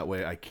 Yeah. And that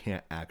way I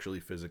can't actually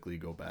physically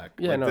go back.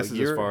 Yeah, no, this is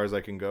as far as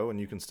I can go, and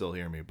you can still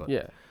hear me, but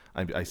Yeah.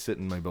 I sit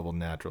in my bubble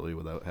naturally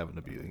without having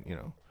to be, you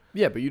know.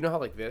 Yeah, but you know how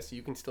like this,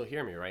 you can still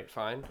hear me, right?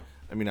 Fine.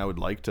 I mean, I would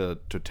like to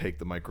take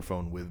the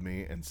microphone with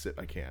me and sit.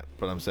 I can't,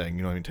 but I'm saying,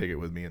 you know, I can take it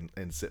with me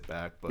and sit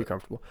back. But Be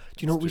comfortable.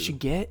 Do you know what we should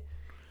get?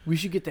 We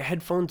should get the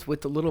headphones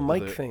with the little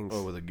mic things.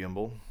 Oh, with a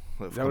gimbal.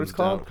 Is that what it's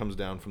called? Comes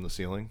down from the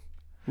ceiling.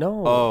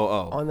 No.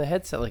 Oh. On the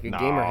headset, like a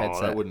gamer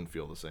headset. That wouldn't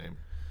feel the same.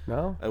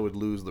 No? I would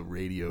lose the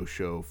radio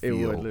show feel.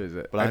 It would lose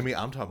it. But I mean,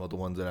 I'm talking about the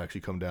ones that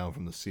actually come down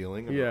from the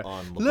ceiling. And Yeah.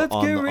 On, Let's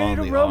on get the, ready on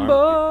to the rumble.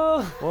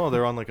 Arm. Well,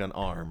 they're on like an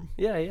arm.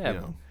 Yeah. You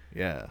know?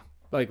 Yeah.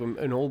 Like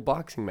in old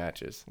boxing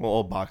matches. Well,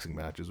 all boxing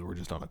matches were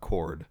just on a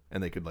cord,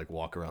 and they could like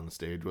walk around the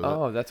stage with it.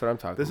 Oh, that's what I'm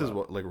talking about. This is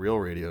what like real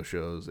radio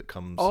shows. It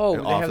comes Oh,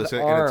 they off have the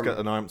and arm. it's got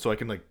an arm, so I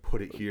can like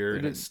put it here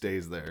and it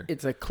stays there.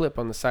 It's a clip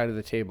on the side of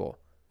the table,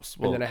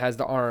 Well, and then it has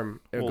the arm.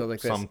 It'll go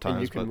like this, and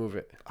sometimes, you can but move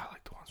it. I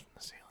like the ones from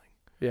the ceiling.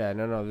 Yeah,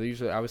 no. They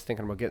usually, I was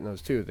thinking about getting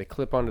those too. They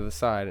clip onto the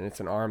side, and it's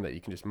an arm that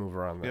you can just move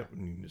around. Yep.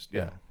 And you can just,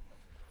 Yeah.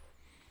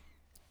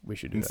 We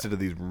should do Instead of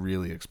these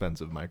really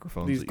expensive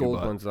microphones. These that gold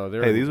you buy. ones though,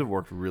 they're Hey, these have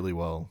worked really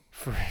well.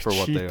 for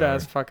what they cheap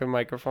ass are. fucking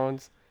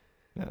microphones.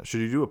 Yeah. Should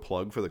you do a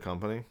plug for the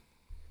company?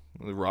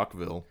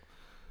 Rockville.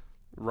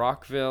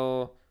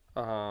 Rockville,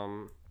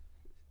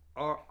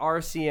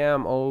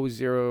 RCM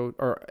 00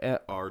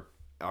 or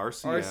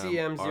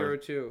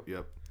RCM 02.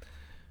 Yep.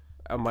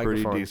 A Pretty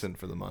microphone. decent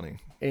for the money.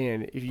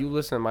 And if you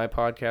listen to my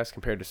podcast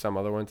compared to some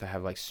other ones that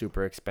have like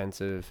super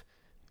expensive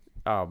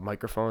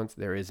microphones,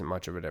 there isn't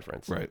much of a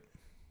difference. Right.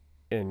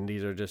 And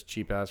these are just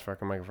cheap ass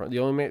fucking microphones. The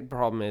only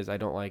problem is I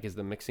don't like is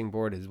the mixing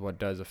board is what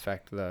does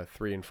affect the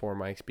 3 and 4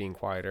 mics being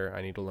quieter.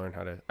 I need to learn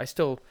how to. I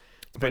still.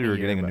 I bet you were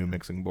getting a new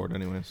mixing board,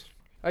 anyways.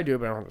 I do,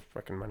 but I don't have the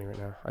fucking money right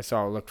now. I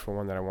looked for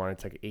one that I wanted.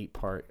 It's like 8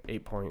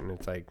 point, and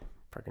it's like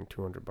fucking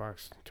 $200,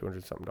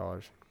 $200 something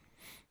dollars.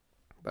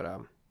 But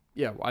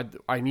yeah,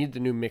 I need the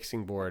new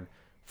mixing board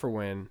for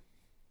when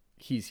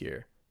he's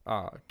here,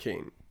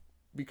 Kane,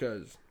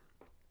 because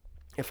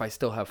if I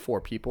still have 4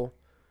 people,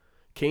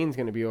 Kane's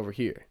gonna be over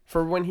here.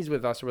 For when he's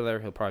with us over there,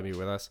 he'll probably be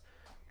with us.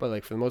 But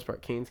like for the most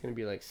part, Kane's gonna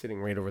be like sitting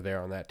right over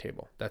there on that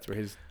table. That's where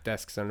his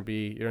desk's gonna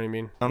be. You know what I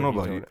mean? I don't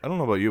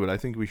know about you, but I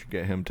think we should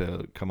get him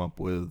to come up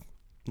with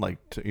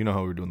you know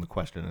how we're doing the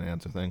question and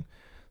answer thing,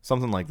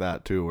 something like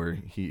that too, where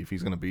if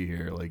he's gonna be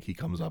here, like he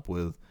comes up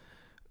with,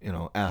 you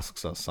know,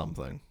 asks us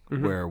something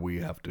where we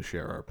have to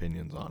share our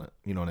opinions on it.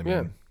 You know what I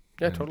mean?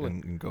 Yeah, totally.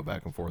 And go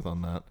back and forth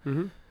on that.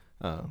 Mm-hmm.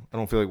 I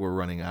don't feel like we're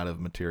running out of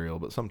material,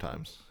 but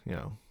sometimes, you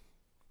know,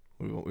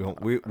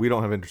 we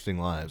don't have interesting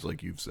lives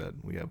like you've said.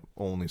 We have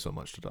only so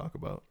much to talk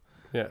about.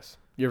 Yes,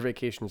 your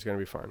vacation is gonna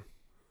be fun.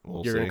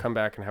 You're gonna come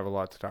back and have a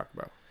lot to talk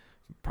about.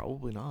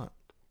 Probably not.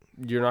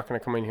 You're not gonna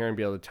come in here and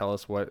be able to tell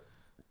us what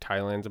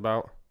Thailand's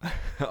about.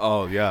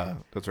 Oh yeah,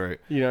 that's right.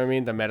 You know what I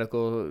mean? The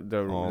medical,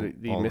 the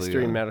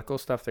mystery medical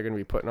stuff they're gonna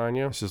be putting on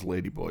you. It's just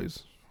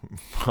ladyboys.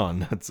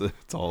 Fun. That's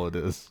all it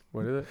is.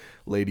 What is it?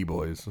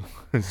 Ladyboys.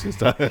 It's just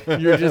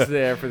You're just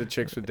there for the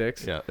chicks with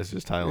dicks. Yeah, it's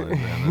just Thailand,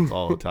 man. That's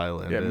all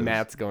Thailand is.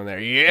 Matt's going there.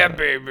 Yeah,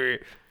 baby.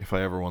 If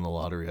I ever won the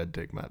lottery, I'd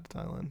take Matt to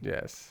Thailand.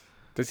 Yes.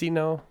 Does he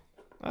know?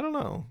 I don't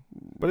know,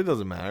 but it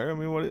doesn't matter. I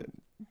mean,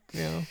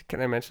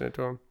 Can I mention it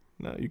to him?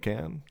 No, you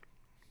can.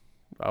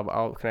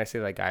 Can I say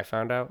that guy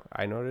found out?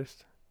 I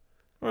noticed.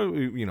 Well,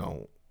 you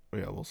know,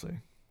 yeah, we'll see.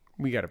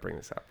 We got to bring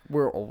this up.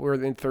 We're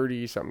in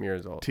 30-something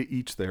years old. To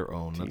each their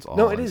own. That's all.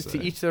 No, it is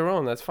to each their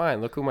own. That's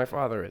fine. Look who my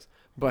father is.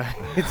 But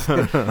it's, you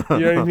know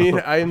what I mean.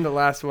 I am the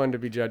last one to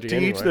be judging. To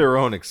each their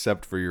own,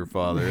 except for your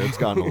father. It's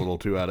gotten a little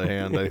too out of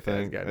hand. I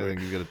think. I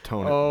think you got to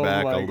tone it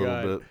back a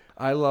little bit.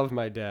 I love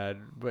my dad,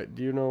 but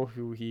do you know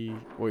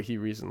what he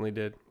recently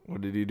did?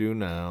 What did he do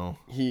now?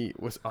 He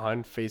was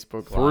on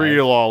Facebook Live.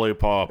 3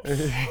 lollipops.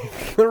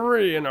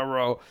 3 in a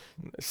row,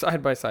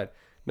 side by side.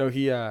 No,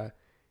 he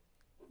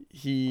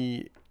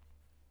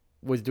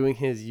was doing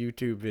his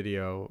YouTube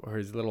video or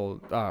his little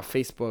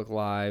Facebook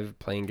Live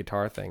playing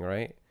guitar thing,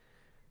 right?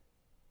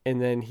 And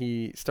then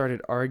he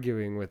started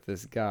arguing with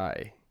this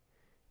guy,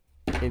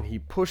 and he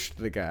pushed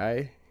the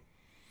guy,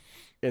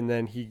 and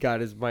then he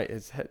got his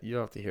head. You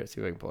don't have to hear it.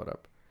 See if I can pull it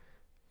up.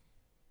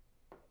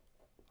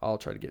 I'll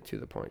try to get to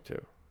the point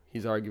too.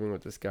 He's arguing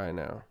with this guy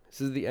now.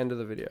 This is the end of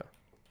the video.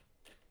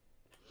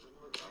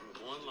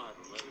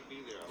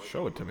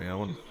 Show it to me. I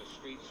want.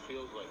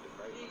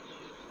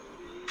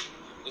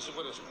 This is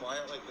when it's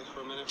quiet like this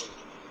for a minute.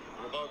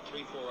 In about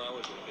 3-4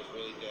 hours, when it gets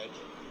really dead,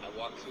 I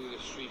walk through the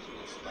streets and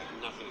it's like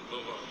nothing. You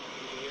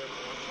can hear.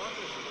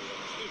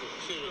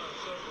 Excuse me.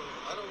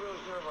 I don't really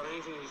care about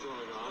anything he's doing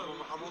right now.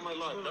 I'm on my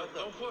life.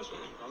 Don't push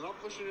me. I'm not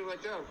pushing you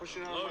like that. I'm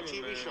pushing you on my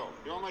TV show.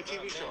 You're on my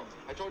TV show.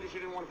 I told you if you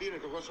didn't want to be there,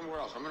 go somewhere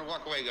else. I'm gonna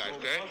walk away, guys.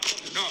 Okay?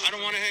 No, I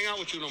don't want to hang out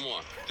with you no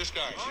more. This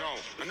guy.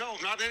 No,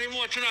 not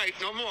anymore tonight.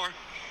 No more.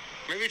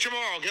 Maybe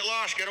tomorrow. Get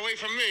lost. Get away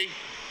from me.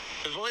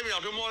 Because believe me,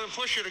 I'll do more than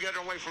push you to get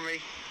away from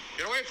me.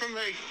 Get away from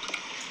me.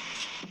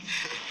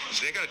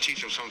 So they got to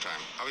teach them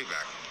sometime. I'll be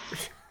back.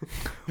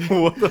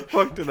 What the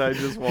fuck did I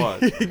just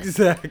watch?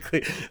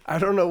 Exactly. I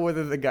don't know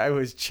whether the guy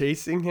was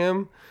chasing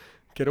him.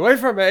 Get away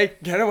from me!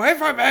 Get away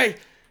from me!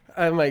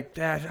 I'm like,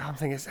 Dad, I'm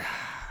thinking,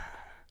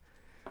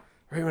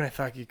 right when I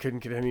thought you couldn't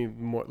get any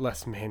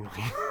less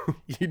manly,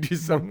 you do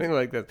something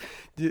like this.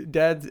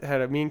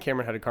 Me and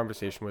Cameron had a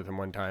conversation with him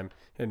one time,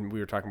 and we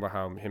were talking about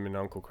how him and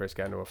Uncle Chris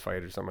got into a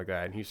fight or something like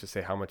that, and he used to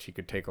say how much he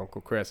could take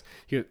Uncle Chris.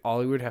 All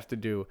he would have to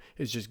do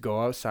is just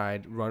go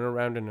outside, run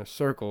around in a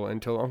circle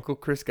until Uncle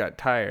Chris got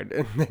tired,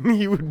 and then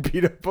he would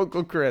beat up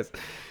Uncle Chris.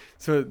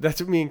 So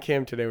that's what me and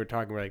Cam today were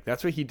talking about. Like,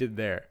 that's what he did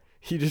there.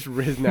 His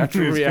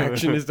natural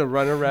reaction is to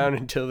run around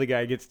until the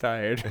guy gets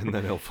tired. And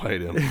then he'll fight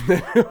him.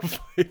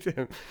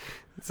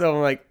 So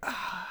I'm like,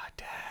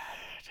 Dad.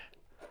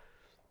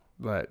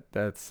 But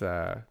that's,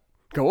 go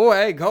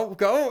away,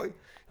 go.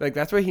 Like,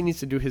 that's what he needs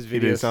to do his videos. He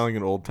did sound like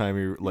an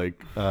old-timey,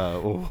 like,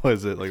 what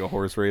was it, like a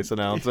horse race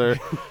announcer?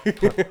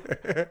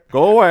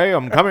 Go away,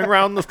 I'm coming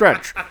around the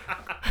stretch.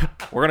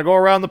 We're going to go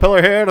around the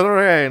pillar here to the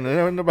rain,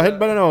 and the head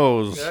by the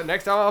nose. Yeah,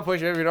 next time I'll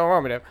push you if you don't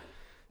want me to.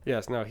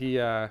 Yes, no, he,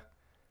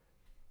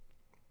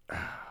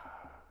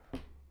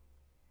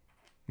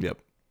 Yep.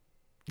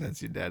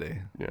 That's your daddy.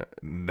 Yeah.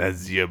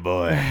 That's your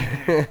boy.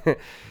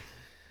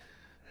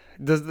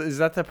 Is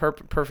that the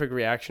perfect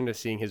reaction to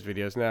seeing his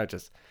videos now?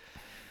 Just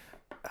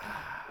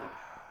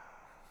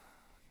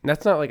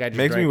that's not like I just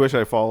Makes me wish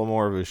I follow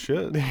more of his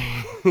shit.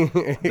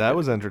 That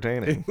was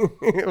entertaining.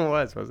 It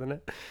was, wasn't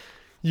it?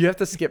 You have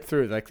to skip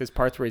through like there's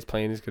parts where he's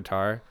playing his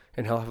guitar,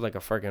 and he'll have like a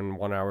freaking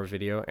 1 hour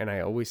video, and I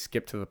always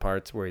skip to the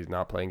parts where he's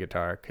not playing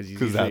guitar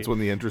because that's when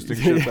the interesting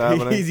shit's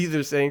happening. He's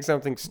either saying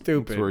something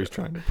stupid, That's where he's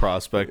trying to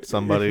prospect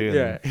somebody.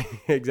 Yeah,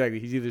 exactly.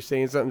 He's either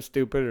saying something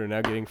stupid or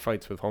now getting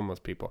fights with homeless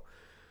people,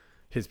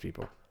 his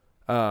people.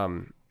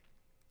 But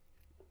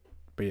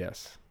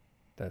yes,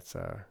 that's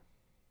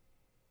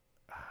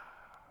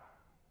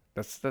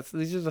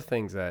these are the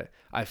things that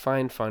I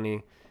find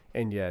funny,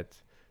 and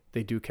yet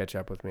they do catch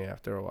up with me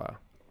after a while.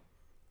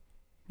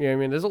 You know what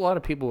I mean? There's a lot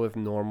of people with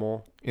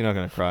normal. You're not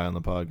gonna cry on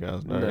the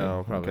podcast, are No,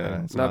 you? probably Okay,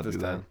 not. let's Not do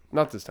this that. time.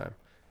 Not this time.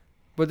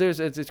 But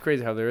it's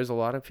crazy how there is a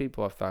lot of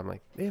people I've thought, I'm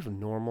like, they have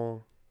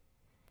normal,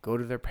 go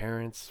to their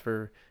parents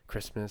for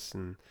Christmas,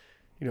 and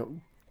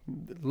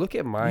look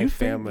at my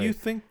family. You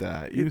think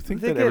that Look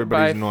that at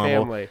everybody's my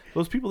normal. family.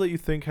 Those people that you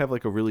think have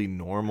like a really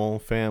normal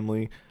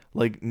family,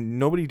 like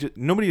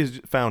nobody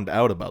has found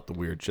out about the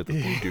weird shit that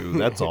they do.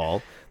 That's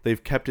all.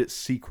 They've kept it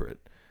secret.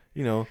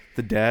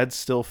 The dad's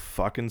still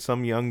fucking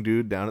some young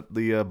dude down at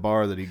the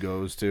bar that he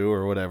goes to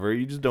or whatever.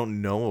 You just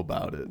don't know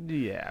about it.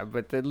 Yeah,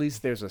 but at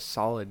least there's a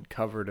solid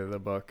cover to the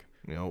book.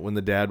 When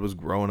the dad was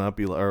growing up,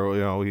 he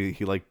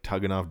like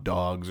tugging off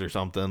dogs or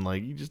something.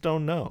 Like, you just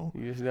don't know.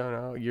 You just don't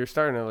know. You're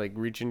starting to like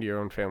reach into your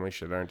own family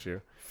shit, aren't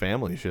you?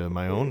 Family shit,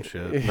 my own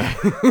shit.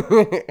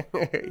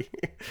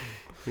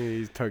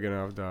 He's tugging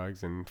off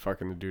dogs and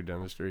fucking the dude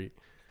down the street.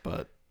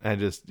 But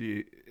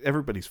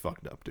everybody's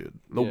fucked up, dude.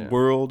 The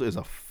world is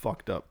a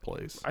fucked up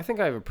place. I think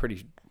I have a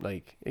pretty,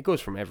 it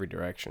goes from every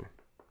direction.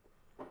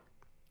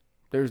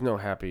 There's no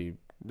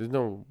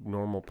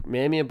normal.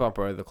 Mammy and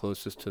Bumper are the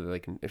closest to,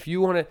 if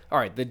you want to, all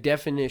right, the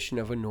definition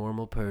of a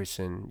normal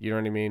person, you know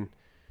what I mean?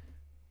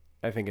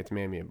 I think it's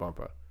Mammy and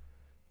Bumper.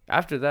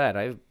 After that,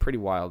 I have a pretty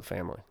wild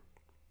family.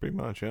 Pretty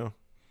much, yeah.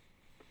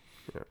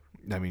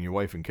 I mean, your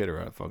wife and kid are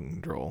out of fucking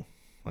control.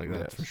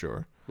 That's for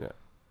sure. Yeah.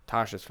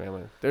 Tasha's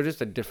family. They're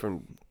just a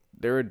different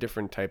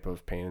type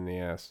of pain in the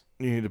ass.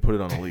 You need to put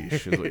it on a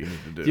leash is what you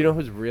need to do. Do you know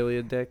who's really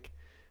a dick?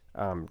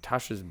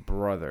 Tasha's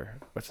brother.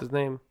 What's his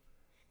name?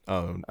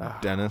 Oh,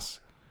 Dennis.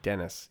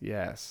 Dennis,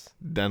 yes.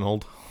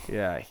 Denhold.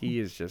 Yeah, he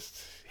is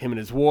just him and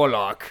his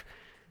Warlock.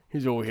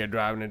 He's over here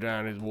driving it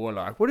down his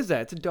Warlock. What is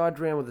that? It's a Dodge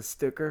Ram with a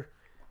sticker.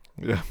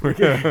 Yeah.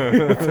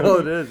 That's all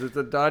it is. It's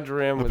a Dodge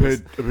Ram with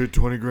I paid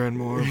 20 grand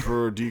more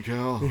for a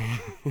decal.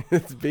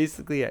 It's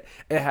basically it.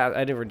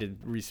 I never did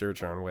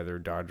research on whether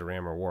Dodge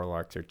Ram or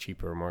Warlocks are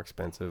cheaper or more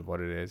expensive,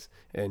 what it is,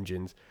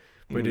 engines.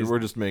 But we're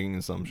just making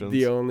assumptions.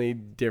 The only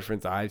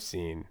difference I've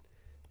seen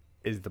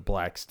is the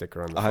black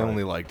sticker on the front. I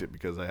only liked it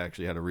because I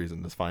actually had a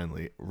reason to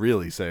finally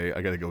really say,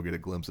 I got to go get a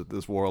glimpse at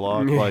this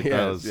Warlock.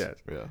 Yes.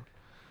 Yeah.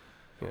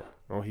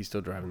 Oh, he's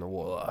still driving the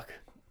Warlock.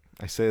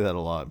 I say that a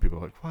lot. People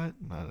are like, what?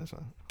 No, that's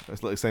not.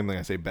 It's like the same thing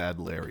I say bad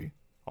Larry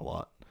a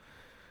lot.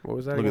 What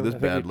was that? Look at this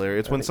bad Larry.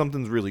 It's when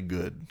something's really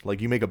good.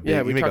 Like you make a big,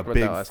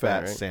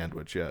 fat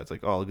sandwich. Yeah, it's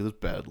like, oh, look at this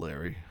bad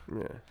Larry.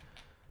 Yeah.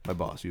 My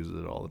boss uses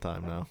it all the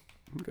time now.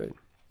 Good.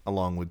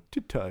 Along with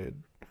tired.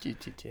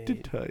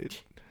 Tired.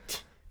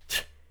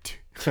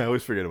 I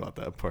always forget about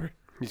that part.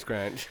 He's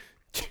crying.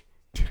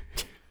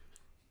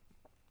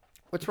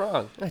 What's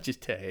wrong? I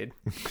just tired.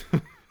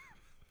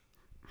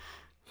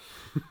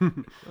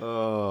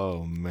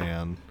 Oh,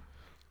 man.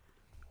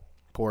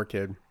 Poor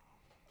kid.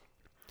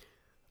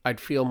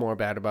 I'd feel more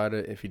bad about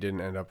it if he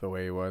didn't end up the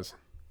way he was.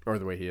 Or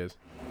the way he is.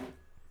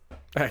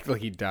 Act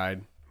like he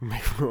died.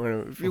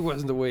 If he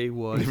wasn't the way he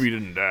was. If he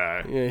didn't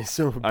die. Yeah, he's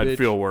so bitch. I'd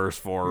feel worse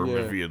for him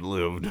if he had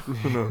lived.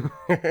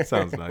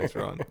 Sounds nice,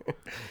 Ron.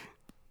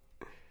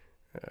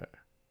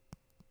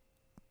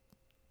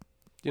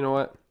 You know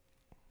what?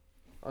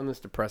 On this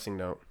depressing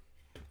note,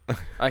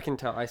 I can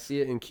tell. I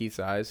see it in Keith's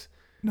eyes.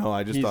 No,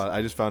 I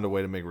just found a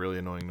way to make really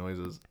annoying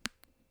noises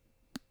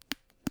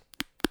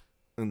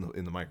in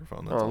the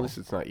microphone. That's At all. least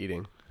it's not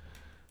eating.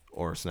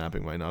 Or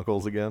snapping my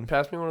knuckles again.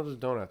 Pass me one of those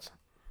donuts.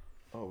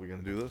 Oh, we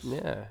gonna do this?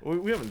 Yeah.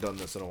 We haven't done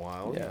this in a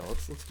while. Yeah.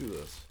 Let's do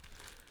this.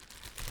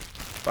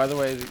 By the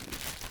way,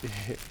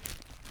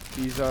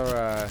 these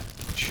are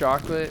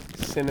chocolate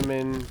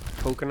cinnamon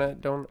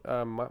coconut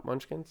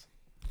munchkins.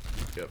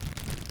 Yep.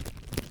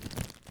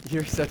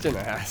 You're such an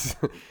ass.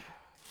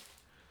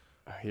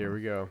 Here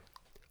we go.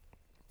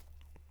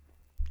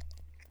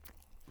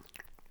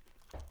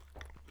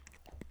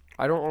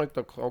 I don't like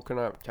the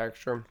coconut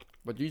texture,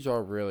 but these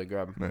are really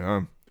good.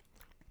 Yeah.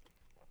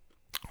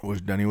 I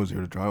wish Denny was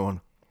here to try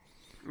one.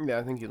 Yeah,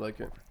 I think you'd like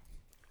it.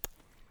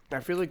 I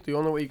feel like the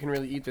only way you can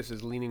really eat this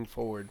is leaning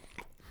forward.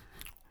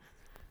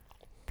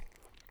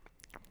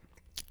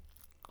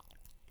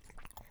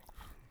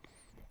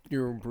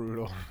 You're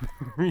brutal.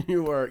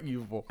 You are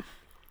evil.